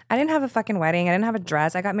like I didn't have a fucking wedding. I didn't have a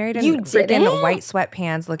dress. I got married in freaking white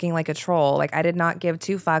sweatpants, looking like a troll. Like I did not give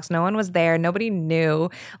 2 fucks. No one was there. Nobody knew.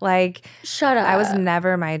 Like shut up. I was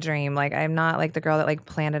never my dream. Like I'm not like the girl that like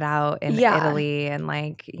planned it out in Italy and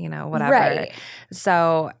like you know whatever. Right.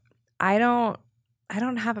 So I don't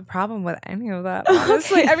have a problem with any of that,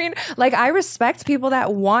 honestly. I mean, like, I respect people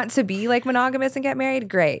that want to be, like, monogamous and get married.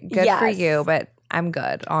 Great. Good for you. But I'm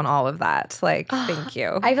good on all of that. Like, thank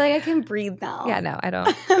you. I feel like I can breathe now. Yeah, no, I don't.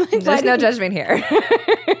 Like, there's no judgment here.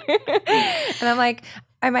 And I'm like,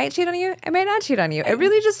 I might cheat on you. I might not cheat on you. It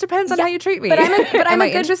really just depends on how you treat me. But am I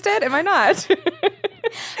interested? Am I not?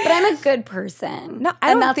 But I'm a good person. No,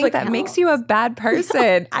 I don't think that makes you a bad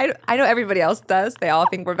person. I know everybody else does. They all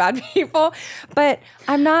think we're bad people. But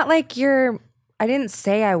I'm not like I didn't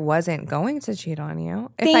say I wasn't going to cheat on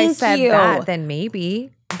you. If I said that, then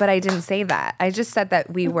maybe. But I didn't say that. I just said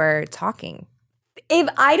that we were talking. If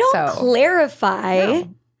I don't clarify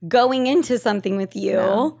going into something with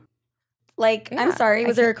you, I'm sorry,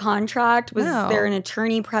 was there a contract? Was there an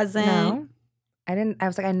attorney present? No. I didn't. I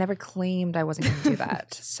was like, I never claimed I wasn't going to do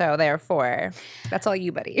that. So therefore, that's all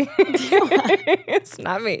you, buddy. It's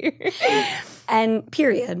not me. And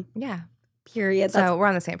period. Yeah. Period. So we're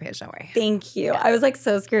on the same page. Don't worry. Thank you. Yeah. I was like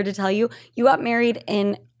so scared to tell you. You got married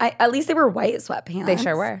in, at least they were white sweatpants. They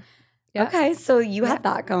sure were. Yep. Okay, so you had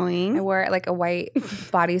that going. I wore like a white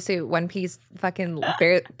bodysuit, one piece, fucking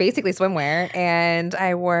basically swimwear, and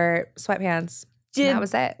I wore sweatpants. And that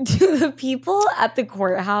was it. Do the people at the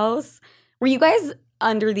courthouse, were you guys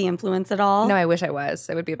under the influence at all? No, I wish I was.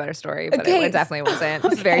 It would be a better story, but it definitely wasn't. It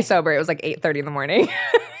was very sober. It was like 8:30 in the morning.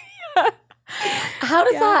 How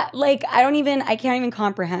does that, I can't even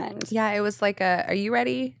comprehend. Yeah, it was like are you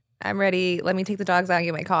ready? I'm ready. Let me take the dogs out and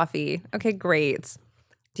get my coffee. Okay, great.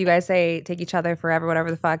 Do you guys say take each other forever, whatever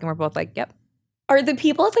the fuck? And we're both like, yep. Are the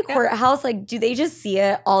people at the courthouse, do they just see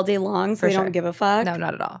it all day long so they don't give a fuck? No,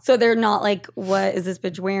 not at all. So they're not like, what is this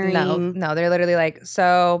bitch wearing? No, they're literally like,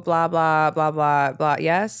 so blah, blah, blah, blah, blah.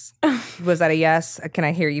 Yes? Was that a yes? Can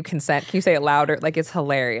I hear you consent? Can you say it louder? Like, it's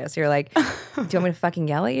hilarious. You're like, do you want me to fucking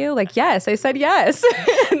yell at you? Like, yes, I said yes.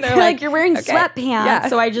 And they're like, you're wearing sweatpants,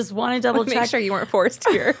 so I just want to double check. Make sure you weren't forced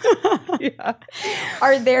here. Yeah.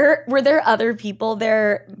 Were there other people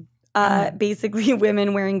there? Basically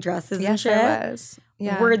women wearing dresses and shit. Yes, there was.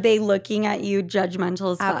 Yeah. Were they looking at you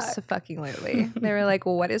judgmental as fuck? Absolutely. They were like,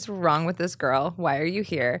 well, what is wrong with this girl? Why are you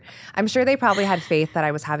here? I'm sure they probably had faith that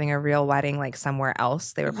I was having a real wedding somewhere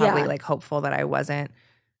else. They were probably hopeful that I wasn't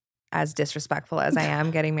as disrespectful as I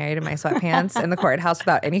am getting married in my sweatpants in the courthouse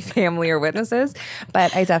without any family or witnesses,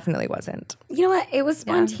 but I definitely wasn't. You know what? It was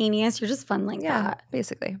spontaneous. You're just fun like that.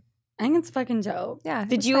 Basically. I think it's fucking dope. Yeah.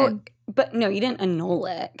 Did you? Fun. But no, you didn't annul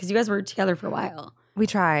it because you guys were together for a while. We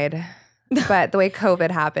tried, but the way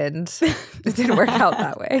COVID happened, it didn't work out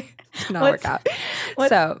that way. It did not work out.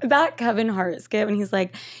 So that Kevin Hart skit when he's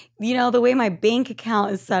like, you know, the way my bank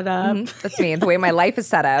account is set up. That's me. The way my life is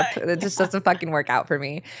set up, it just doesn't fucking work out for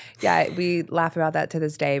me. Yeah, we laugh about that to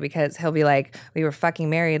this day because he'll be like, we were fucking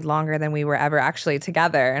married longer than we were ever actually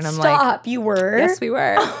together. And I'm like, stop, you were? Yes, we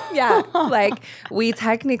were. Yeah. Like we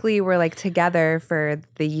technically were like together for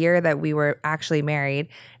the year that we were actually married.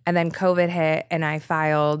 And then COVID hit and I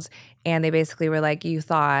filed and they basically were like, you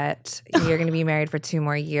thought you're going to be married for 2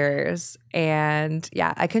 more years. And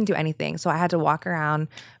yeah, I couldn't do anything. So I had to walk around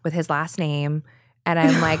with his last name and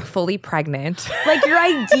I'm like fully pregnant. Like your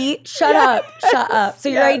ID, shut up. So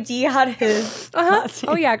your ID had his last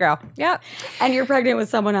name. Oh yeah, girl. Yeah. And you're pregnant with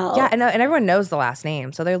someone else. Yeah, and everyone knows the last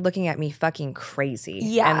name. So they're looking at me fucking crazy.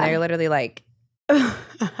 Yeah. And they're literally like,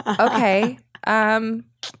 okay.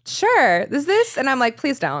 Sure. Is this? And I'm like,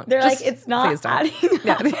 please don't. They're like, it's not. Please don't.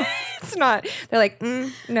 Yeah, it's not. They're like,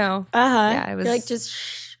 no. Yeah, it was. You're like, just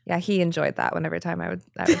shh. Yeah, he enjoyed that. Whenever time I would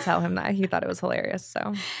tell him that, he thought it was hilarious.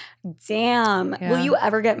 So, damn. Yeah. Will you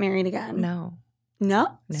ever get married again?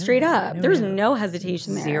 No. Straight up. There's no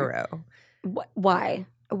hesitation there. 0. Why?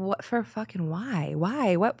 What for fucking why?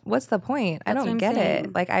 Why? What's the point? That's I don't get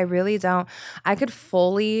it. Like I really don't. I could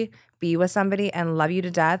fully be with somebody and love you to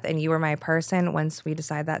death and you were my person once we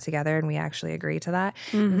decide that together and we actually agree to that,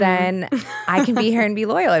 then I can be here and be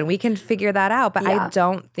loyal and we can figure that out. But I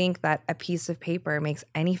don't think that a piece of paper makes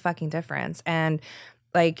any fucking difference. And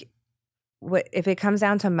like if it comes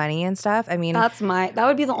down to money and stuff, I mean that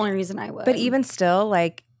would be the only reason I would. But even still,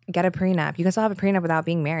 like get a prenup. You can still have a prenup without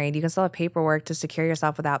being married. You can still have paperwork to secure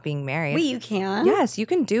yourself without being married. Wait, you can? Yes, you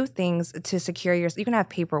can do things to secure yourself. You can have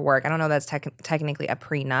paperwork. I don't know that's technically a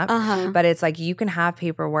prenup, but it's like you can have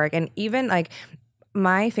paperwork. And even like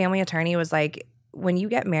my family attorney was like, when you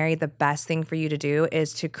get married, the best thing for you to do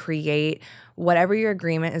is to create whatever your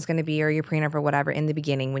agreement is going to be or your prenup or whatever in the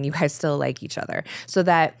beginning when you guys still like each other so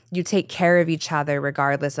that you take care of each other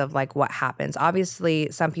regardless of like what happens. Obviously,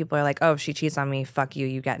 some people are like, oh, if she cheats on me, fuck you,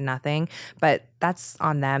 you get nothing. But that's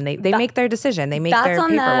on them. They make their decision. They make their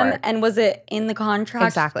paperwork. That's on them. And was it in the contract?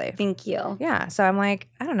 Exactly. Thank you. Yeah. So I'm like,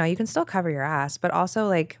 I don't know. You can still cover your ass, but also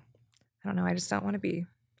like, I don't know. I just don't want to be.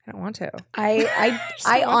 I don't want to.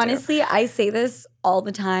 I honestly, I say this all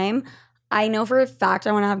the time. I know for a fact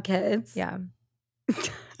I want to have kids. Yeah.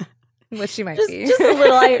 Which she might be. Just a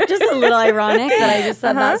little ironic that I just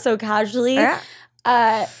said that so casually.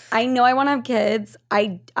 I know I want to have kids.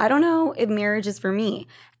 I don't know if marriage is for me.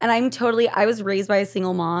 And I was raised by a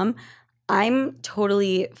single mom. I'm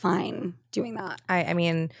totally fine doing that. I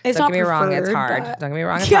mean, it's don't not get me wrong, it's hard. Don't get me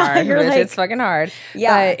wrong, it's hard. It's fucking hard.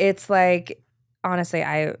 Yeah. But it's like, honestly,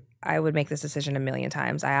 I would make this decision a million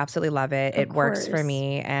times. I absolutely love it. It works for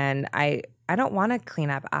me. And I don't want to clean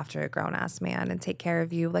up after a grown-ass man and take care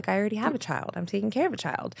of you. Like, I already have a child. I'm taking care of a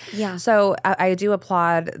child. Yeah. So I do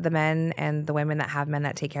applaud the men and the women that have men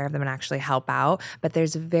that take care of them and actually help out. But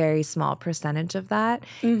there's a very small percentage of that.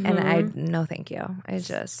 And no thank you.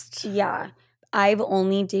 Yeah. I've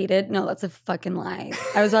only dated, no, that's a fucking lie.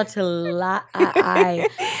 I was about to lie.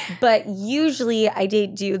 But usually I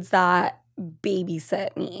date dudes that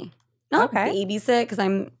babysit me. Not babysit because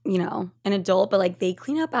I'm, an adult, but like they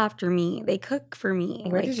clean up after me. They cook for me.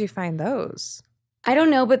 Where did you find those? I don't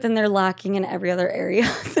know, but then they're lacking in every other area.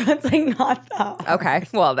 So it's like not that hard. Okay.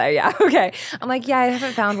 Well, yeah. Okay. I'm like, yeah, I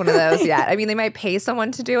haven't found one of those yet. I mean, they might pay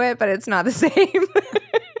someone to do it, but it's not the same.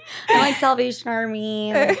 I'm like Salvation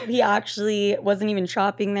Army. Like, he actually wasn't even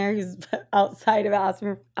shopping there. He's outside of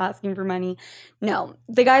asking for money. No,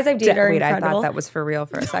 the guys I've dated are incredible. I thought that was for real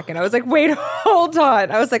for a second. I was like, wait, hold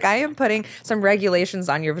on. I was like, I am putting some regulations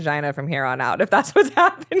on your vagina from here on out if that's what's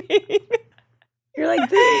happening. You're like,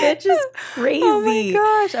 this bitch is crazy. Oh my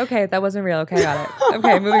gosh. Okay, that wasn't real. Okay, got it.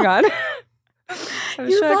 Okay, moving on.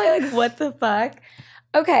 You're probably like, what the fuck?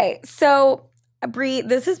 Okay, so Bre,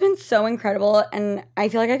 this has been so incredible, and I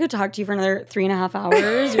feel like I could talk to you for another 3.5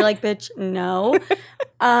 hours. You're like, bitch, no.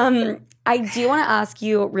 I do want to ask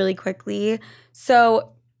you really quickly.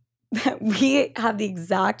 So we have the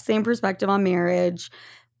exact same perspective on marriage.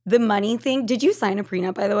 The money thing. Did you sign a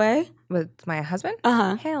prenup, by the way? With my husband?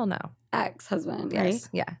 Uh-huh. Hell no. ex-husband, Yes. right?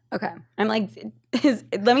 Yeah. Okay. I'm like,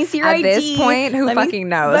 let me see your At ID. this point, who fucking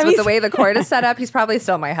knows? let me With the way the court is set up, he's probably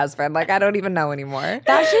still my husband. Like, I don't even know anymore.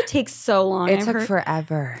 That shit takes so long. It took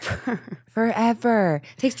forever. Forever.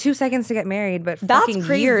 It takes 2 seconds to get married, but fucking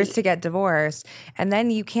crazy. years to get divorced. And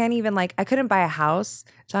then you can't even, like, I couldn't buy a house.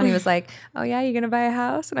 Johnny was like, oh, yeah, you're going to buy a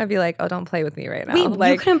house? And I'd be like, oh, don't play with me right now. Wait,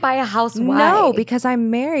 like, you couldn't buy a house? Why? No, because I'm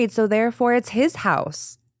married, so therefore it's his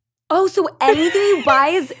house. Oh, so anything you buy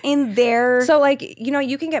is in there. So, like, you know,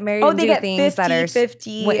 you can get married and they do get things 50, that are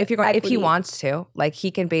 50 if you're going, if he equity. wants to, like, he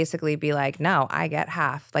can basically be like, no, I get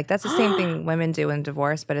half. Like, that's the same thing women do in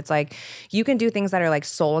divorce, but it's like you can do things that are like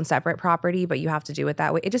sole and separate property, but you have to do it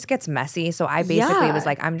that way. It just gets messy. So I basically was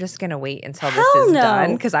like, I'm just gonna wait until this is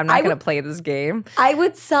done because I'm not gonna play this game. I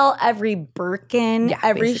would sell every Birkin,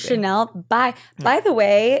 every basically. Chanel. By the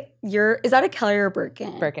way, is that a Kelly or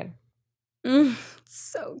Birkin? Birkin.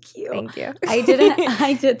 So cute. Thank you.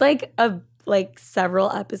 I did like several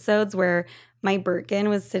episodes where my Birkin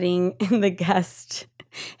was sitting in the guest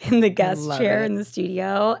chair in the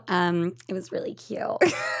studio. It was really cute.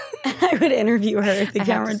 I would interview her at the I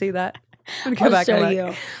camera. have to see that. I'll show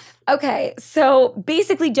you. Okay, so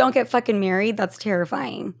basically don't get fucking married. That's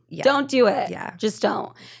terrifying. Yeah. Don't do it. Yeah. Just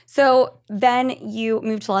don't. So then you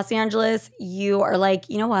move to Los Angeles. You are like,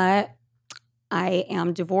 you know what? I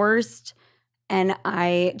am divorced. And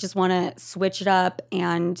I just want to switch it up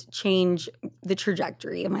and change the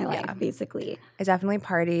trajectory of my life, basically. I definitely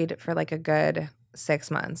partied for like a good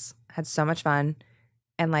 6 months. Had so much fun.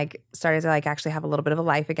 And like started to like actually have a little bit of a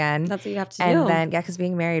life again. That's what you have to do. And then, because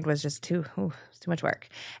being married was just too much work.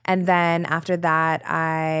 And then after that,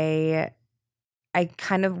 I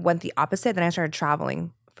kind of went the opposite. Then I started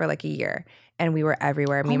traveling for like a year. And we were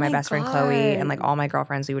everywhere. Me and my best friend Chloe and like all my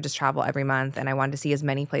girlfriends, we would just travel every month. And I wanted to see as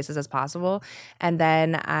many places as possible. And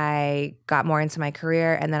then I got more into my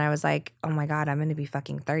career. And then I was like, oh my God, I'm going to be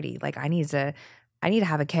fucking 30. Like I need to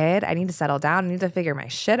have a kid. I need to settle down. I need to figure my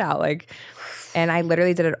shit out. Like, and I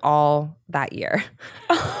literally did it all that year.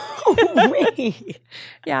 Oh, wait.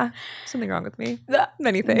 Yeah. Something wrong with me.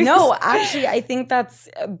 Many things. No, actually, I think that's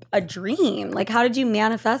a dream. Like, how did you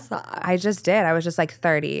manifest that? I just did. I was just like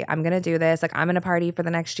 30. I'm going to do this. Like, I'm going to party for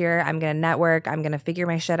the next year. I'm going to network. I'm going to figure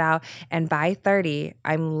my shit out. And by 30,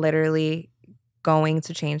 I'm literally going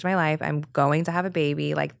to change my life. I'm going to have a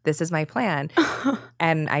baby. Like, this is my plan.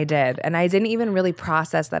 And I did. And I didn't even really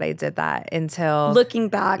process that I did that until looking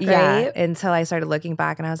back, right? Until I started looking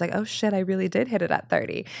back and I was like, oh shit, I really did hit it at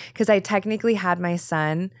 30. Because I technically had my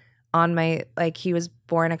son on my, like, he was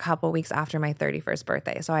born a couple weeks after my 31st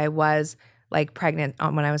birthday. So I was like pregnant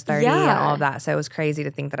when I was 30 and all of that. So it was crazy to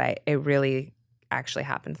think that it really actually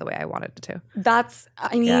happened the way I wanted it to. That's,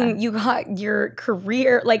 I mean, you got your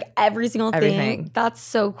career, like every single thing. Everything. That's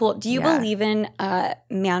so cool. Do you believe in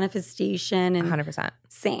manifestation? And 100%.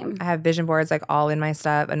 Same. I have vision boards like all in my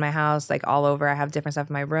stuff in my house, like all over. I have different stuff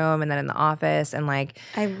in my room and then in the office. And like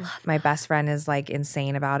I love my best friend is like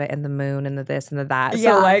insane about it, and the moon and the this and the that.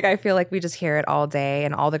 Yeah. So like I feel like we just hear it all day,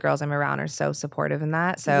 and all the girls I'm around are so supportive in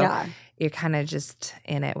that. So you're kind of just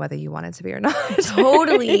in it whether you want it to be or not.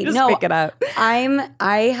 Totally. Just no, pick it up.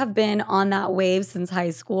 I have been on that wave since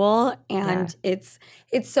high school, and it's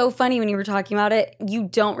so funny when you were talking about it. You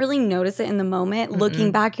don't really notice it in the moment.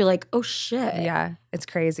 Looking back, you're like, oh shit. Yeah. It's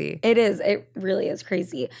crazy. It is. It really is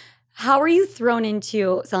crazy. How are you thrown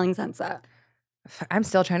into selling Sunset? I'm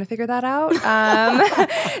still trying to figure that out.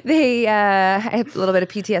 I have a little bit of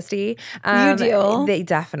PTSD. You do? They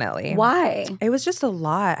definitely. Why? It was just a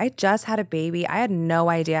lot. I just had a baby. I had no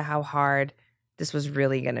idea how hard this was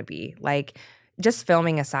really going to be. Like, just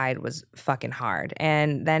filming aside was fucking hard.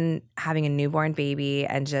 And then having a newborn baby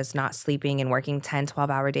and just not sleeping and working 10,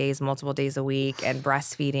 12-hour days, multiple days a week, and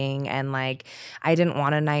breastfeeding. And like, I didn't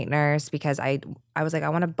want a night nurse because I was like, I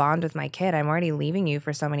want to bond with my kid. I'm already leaving you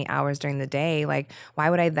for so many hours during the day. Like, why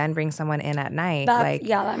would I then bring someone in at night?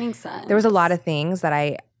 That makes sense. There was a lot of things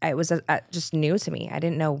that it was just new to me. I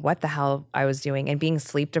didn't know what the hell I was doing, and being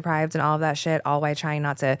sleep deprived and all of that shit, all while trying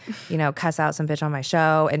not to, cuss out some bitch on my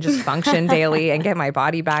show and just function daily and get my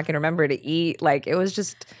body back and remember to eat. Like, it was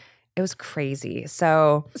crazy.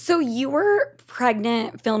 So you were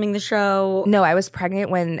pregnant filming the show? No, I was pregnant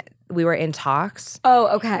when we were in talks.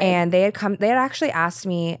 Oh, okay. And they had actually asked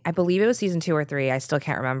me, I believe it was season 2 or 3, I still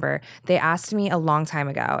can't remember. They asked me a long time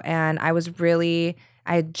ago, and I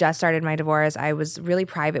had just started my divorce. I was really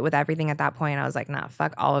private with everything at that point. I was like, nah,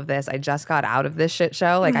 fuck all of this. I just got out of this shit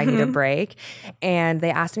show. Like, I need a break. And they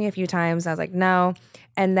asked me a few times. I was like, no.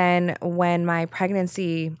 And then when my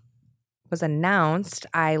pregnancy was announced,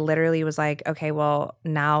 I literally was like, okay, well,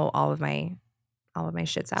 now all of my all of my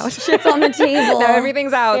shit's out. Shit's on the table. Now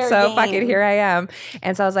everything's out. Fair So game. fuck it, here I am.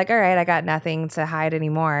 And so I was like, all right, I got nothing to hide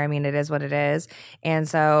anymore. I mean, it is what it is. And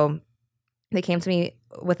so they came to me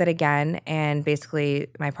with it again, and basically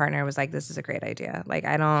my partner was like, this is a great idea. Like,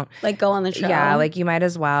 I don't Like, go on the show. Yeah, like you might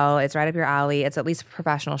as well. It's right up your alley. It's at least a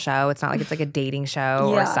professional show. It's not like it's like a dating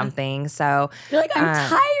show or something. So you're like, I'm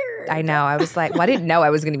tired. I know. I was like, well, I didn't know I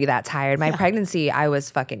was going to be that tired. My pregnancy, I was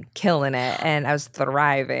fucking killing it, and I was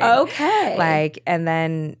thriving. Okay. Like, and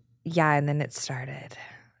then it started.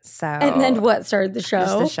 So and then what started the show?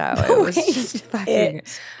 Just the show. It was just fucking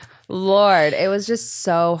Lord. It was just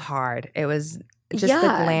so hard. It was just the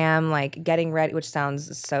glam, like getting ready, which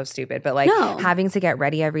sounds so stupid, but like having to get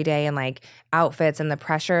ready every day and like outfits and the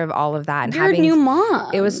pressure of all of that. And you're a new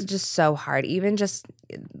mom. It was just so hard. Even just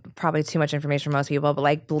probably too much information for most people, but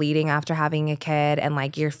like bleeding after having a kid and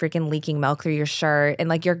like you're freaking leaking milk through your shirt and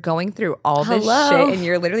like you're going through all this shit and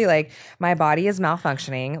you're literally like, my body is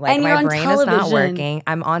malfunctioning. Like and my brain is not working.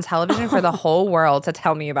 I'm on television for the whole world to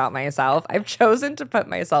tell me about myself. I've chosen to put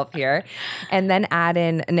myself here and then add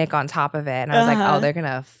in Nick on top of it. And I was like, oh, they're going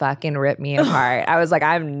to fucking rip me apart. I was like,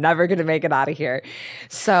 I'm never going to make it out of here.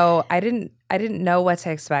 So I didn't know what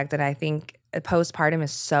to expect. And I think postpartum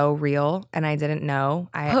is so real, and I didn't know.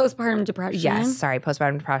 Postpartum depression? Yes, sorry,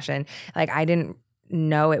 postpartum depression. Like, I didn't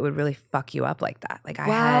know it would really fuck you up like that. Like, I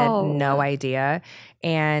had no idea.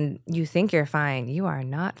 And you think you're fine. You are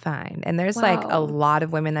not fine. And there's like a lot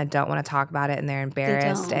of women that don't want to talk about it, and they're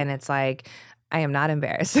embarrassed. And it's like, I am not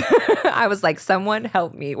embarrassed. I was like, someone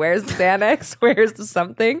help me. Where's the Xanax? Where's the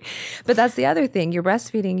something? But that's the other thing. You're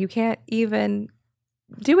breastfeeding. You can't even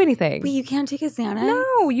do anything. Wait, you can't take a Xanax?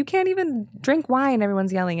 No, you can't even drink wine.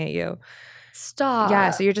 Everyone's yelling at you. Stop.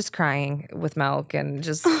 Yeah, so you're just crying with milk and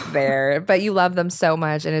just there. But you love them so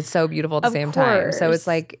much, and it's so beautiful at the same time. So it's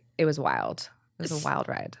like, it was wild. It was a wild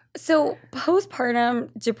ride. So postpartum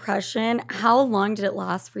depression, how long did it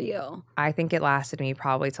last for you? I think it lasted me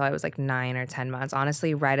probably till I was like 9 or 10 months.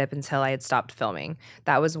 Honestly, right up until I had stopped filming.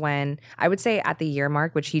 That was when, I would say at the year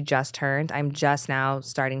mark, which he just turned, I'm just now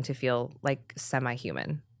starting to feel like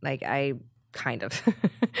semi-human. Like kind of.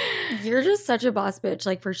 You're just such a boss bitch,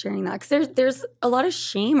 like, for sharing that. Because there's a lot of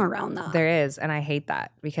shame around that. There is, and I hate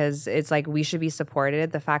that because it's like we should be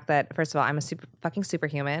supported. The fact that, first of all, I'm a fucking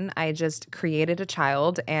superhuman. I just created a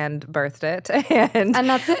child and birthed it. And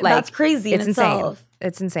that's it. Like, that's crazy in itself. Insane.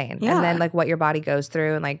 It's insane. Yeah. And then like what your body goes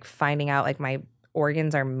through and like finding out like my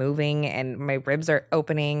organs are moving and my ribs are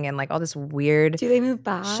opening and like all this weird Do they move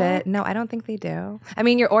back? Shit. No, I don't think they do. I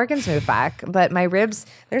mean, your organs move back, but my ribs,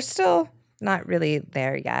 they're still not really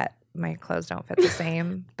there yet. My clothes don't fit the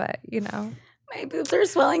same, but you know. My boobs are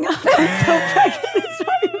swelling up. I'm so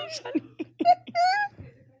pregnant.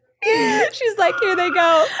 She's like, here they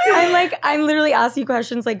go. I'm literally asking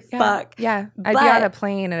questions like, fuck. Yeah. I'd be on a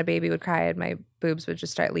plane and a baby would cry and my boobs would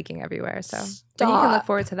just start leaking everywhere. So then you can look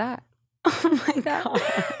forward to that. Oh my God.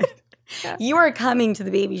 Yeah. You are coming to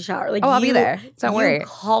the baby shower. Like, I'll be there. Don't worry. You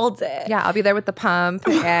called it. Yeah, I'll be there with the pump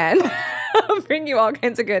and I'll bring you all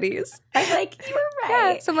kinds of goodies. I'm like, you were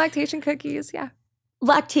right. Yeah, some lactation cookies. Yeah.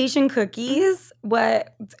 Lactation cookies?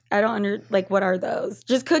 What? What are those?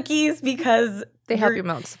 Just cookies because they help your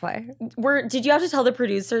milk supply. Did you have to tell the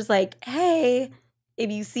producers like, hey, if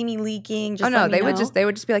you see me leaking, just let me know? They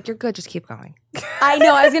would just be like, you're good, just keep going. I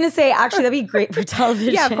know. I was gonna say, actually, that'd be great for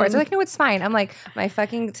television. Yeah, of course. They're like, no, it's fine. I'm like, my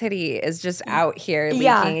fucking titty is just out here leaking.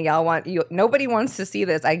 And y'all nobody wants to see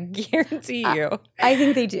this. I guarantee you. I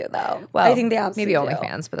think they do though. Well, I think they absolutely maybe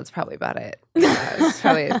OnlyFans, but that's probably about it. It's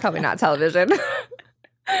probably not television.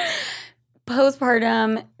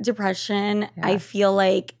 Postpartum depression, I feel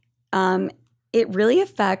like it really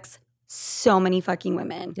affects so many fucking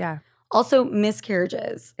women. Yeah. Also,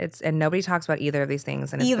 miscarriages. And nobody talks about either of these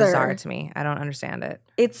things, and it's bizarre to me. I don't understand it.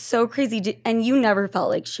 It's so crazy. And you never felt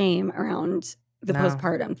like shame around the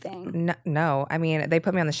postpartum thing? No. I mean, they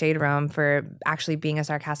put me on the shade room for actually being a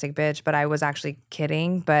sarcastic bitch, but I was actually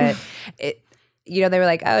kidding. But they were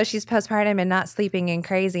like, oh, she's postpartum and not sleeping and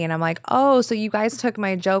crazy. And I'm like, oh, so you guys took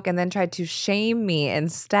my joke and then tried to shame me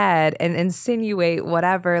instead and insinuate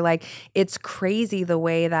whatever. Like, it's crazy the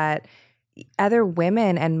way that other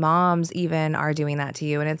women and moms even are doing that to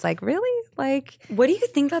you. And it's like, really? Like, what do you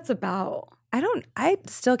think that's about? I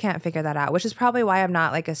still can't figure that out, which is probably why I'm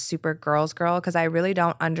not like a super girl's girl, because I really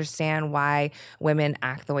don't understand why women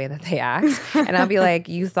act the way that they act. And I'll be like,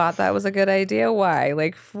 you thought that was a good idea? Why?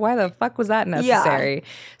 Like, why the fuck was that necessary? Yeah.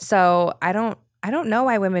 So I don't know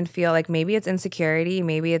why women feel like maybe it's insecurity.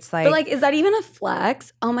 Maybe it's like. But like, is that even a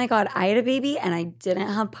flex? Oh my God, I had a baby and I didn't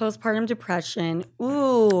have postpartum depression.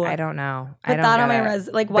 Ooh. I don't know. Put that on my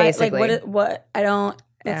resume. Like, what? Basically. Like, what? I don't.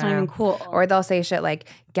 That's not even cool. Or they'll say shit like,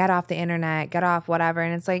 get off the internet, get off whatever.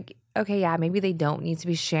 And it's like, okay, yeah, maybe they don't need to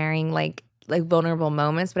be sharing like vulnerable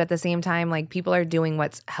moments, but at the same time, like people are doing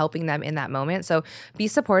what's helping them in that moment. So be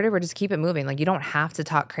supportive or just keep it moving. Like you don't have to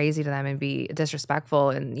talk crazy to them and be disrespectful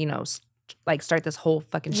and, you know, like start this whole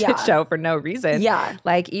fucking shit show for no reason. Yeah.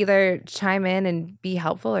 Like either chime in and be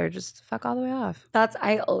helpful or just fuck all the way off.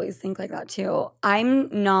 I always think like that too. I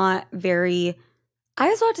was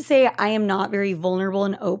about to say I am not very vulnerable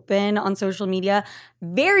and open on social media.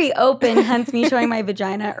 Very open, hence me showing my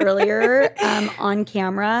vagina earlier on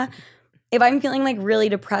camera. If I'm feeling like really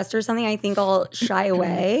depressed or something, I think I'll shy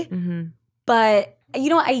away. But, you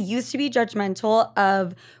know, I used to be judgmental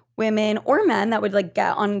of women or men that would like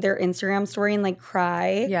get on their Instagram story and like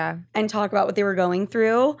cry and talk about what they were going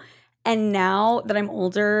through. And now that I'm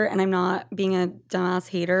older and I'm not being a dumbass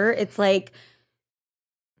hater, it's like,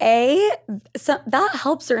 that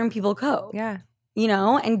helps certain people cope. Yeah. You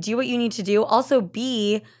know, and do what you need to do. Also,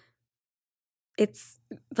 B, it's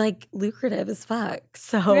like lucrative as fuck.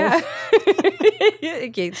 So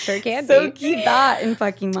it sure can so be. Keep that in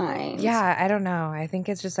fucking mind. Yeah, I don't know. I think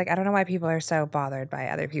it's just like, I don't know why people are so bothered by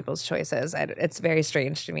other people's choices. It's very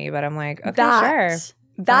strange to me, but I'm like, okay, sure.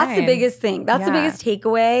 That's the biggest thing. That's the biggest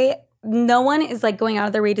takeaway. No one is like going out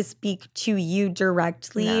of their way to speak to you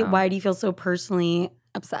directly. No. Why do you feel so personally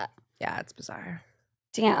upset? Yeah, it's bizarre.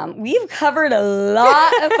 Damn, we've covered a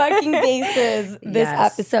lot of fucking bases this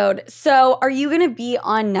episode. So are you going to be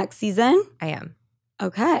on next season? I am.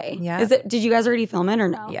 Okay. Yeah. Did you guys already film it or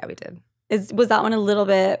no? Yeah, we did. Was that one a little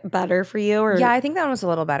bit better for you? Or? Yeah, I think that one was a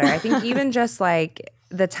little better. I think even just like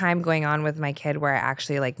the time going on with my kid where I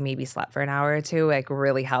actually like maybe slept for an hour or two like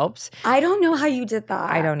really helped. I don't know how you did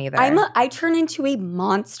that. I don't either. I turn into a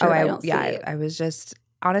monster. I was just...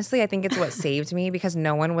 Honestly, I think it's what saved me because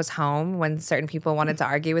no one was home when certain people wanted to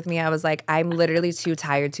argue with me. I was like, I'm literally too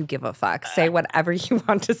tired to give a fuck. Say whatever you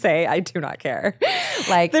want to say. I do not care.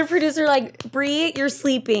 Like the producer, like, Bre, you're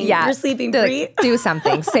sleeping. Yeah, you're sleeping, Bre. Like, do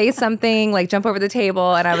something. Say something. Like jump over the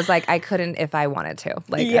table. And I was like, I couldn't if I wanted to.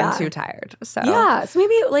 Like I'm too tired. So so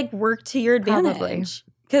maybe like work to your advantage. Probably.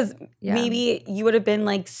 Because maybe you would have been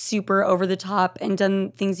like super over the top and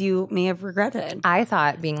done things you may have regretted. I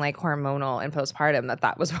thought being like hormonal and postpartum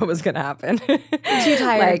that was what was going to happen. Too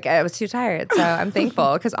tired. Like I was too tired. So I'm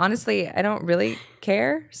thankful because honestly, I don't really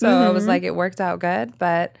care. So I was like, it worked out good.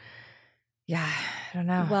 But yeah, I don't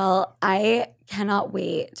know. Well, I cannot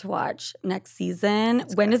wait to watch next season.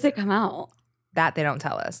 When does it come out? That they don't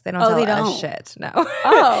tell us. They don't tell us shit. No.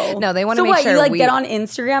 Oh. No, they want to make sure you like get on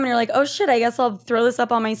Instagram and you're like, oh shit, I guess I'll throw this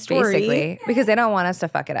up on my story. Basically. Because they don't want us to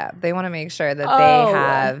fuck it up. They want to make sure that they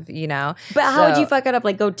have, you know. But how would you fuck it up?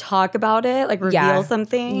 Like go talk about it? Like reveal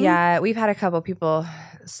something? Yeah. We've had a couple people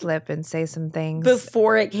slip and say some things.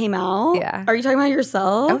 Before it came out? Yeah. Are you talking about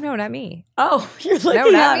yourself? Oh, no, not me. Oh, you're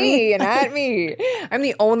looking at me. Not me. I'm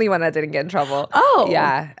the only one that didn't get in trouble. Oh.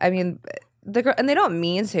 Yeah. I mean... The girl, and they don't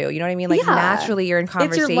mean to, you know what I mean? Like naturally you're in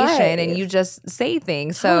conversation and you just say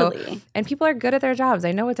things. Totally. So, and people are good at their jobs.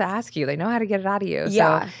 They know what to ask you. They know how to get it out of you.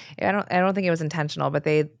 Yeah. So I don't think it was intentional, but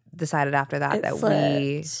they decided after that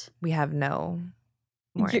we have no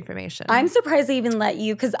more information. I'm surprised they even let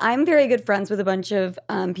you, because I'm very good friends with a bunch of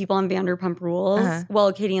people on Vanderpump Rules.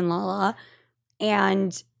 Well, Katie and Lala.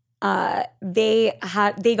 And they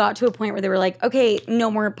got to a point where they were like, okay,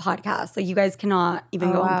 no more podcasts. Like you guys cannot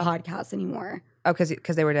even go on podcasts anymore. Oh,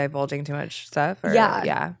 because they were divulging too much stuff? Or,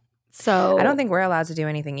 yeah. So I don't think we're allowed to do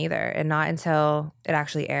anything either, and not until it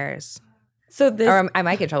actually airs. So this, or I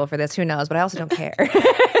might get in trouble for this. Who knows? But I also don't care.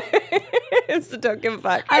 So don't give a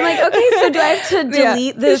fuck. I'm like, okay, so do I have to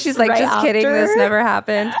delete this? She's like, just kidding. This never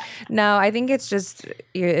happened. No, I think it's just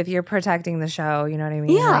if you're protecting the show, you know what I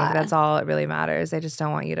mean? Yeah. Like, that's all it really matters. They just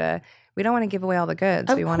don't want you to. We don't want to give away all the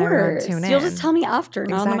goods. We want everyone to tune in. You'll just tell me after,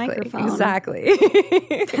 not on the microphone. Exactly.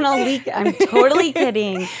 And I'll leak. I'm totally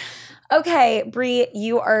kidding. Okay, Bre,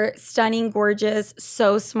 you are stunning, gorgeous,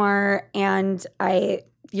 so smart, and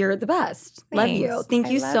you're the best. Thanks. Love you. Thank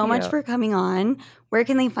you so much for coming on. Where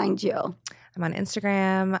can they find you? I'm on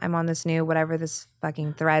Instagram. I'm on this new whatever this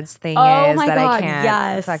fucking Threads thing is that I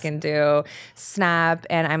can't fucking do. Snap,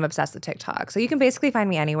 and I'm obsessed with TikTok. So you can basically find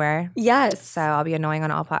me anywhere. Yes. So I'll be annoying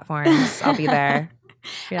on all platforms. I'll be there.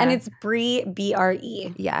 Yeah. And it's Bre,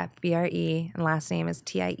 B-R-E. Yeah, B-R-E. And last name is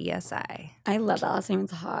Tiesi. I love that last name.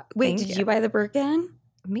 It's hot. Wait, did you buy the Birkin?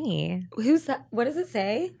 Me. Who's that? What does it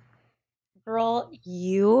say? Girl,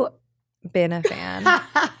 you... Been a fan.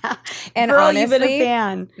 And Girl, honestly, you've been a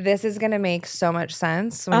fan. This is going to make so much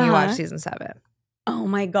sense when you watch season 7. Oh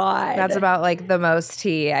my God. That's about like the most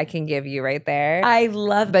tea I can give you right there. I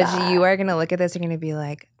love that. But you are going to look at this, you're going to be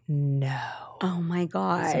like, no. Oh my It's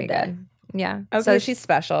pretty God. good. Yeah. Okay. So she's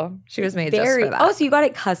special. She was made just for that. Oh, so you got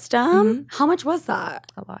it custom? How much was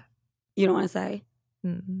that? A lot. You don't want to say?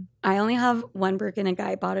 Mm-hmm. I only have one Birkin. A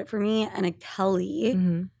guy bought it for me and a Kelly.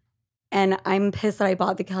 Mm-hmm. And I'm pissed that I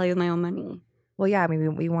bought the Kelly with my own money. Well, yeah, I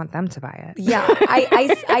mean, we want them to buy it. Yeah. I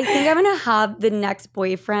think I'm going to have the next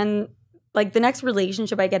boyfriend, like the next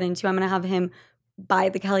relationship I get into, I'm going to have him buy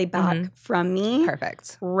the Kelly back from me.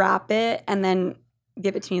 Perfect. Wrap it and then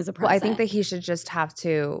give it to me as a present. Well, I think that he should just have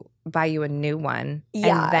to buy you a new one.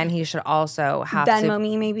 Yeah. And then he should also have Venmo to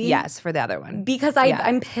me maybe? Yes, for the other one. Because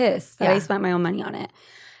I'm pissed that I spent my own money on it.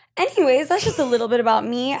 Anyways, that's just a little bit about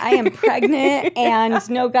me. I am pregnant and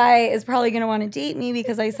no guy is probably going to want to date me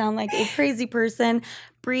because I sound like a crazy person.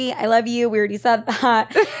 Bre, I love you. We already said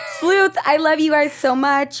that. Sloot, I love you guys so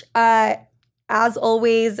much. As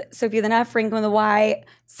always, Sofia with an F, Franklyn with a Y.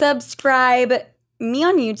 Subscribe. Me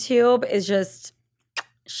on YouTube is just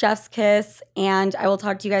chef's kiss. And I will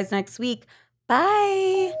talk to you guys next week.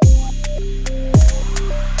 Bye.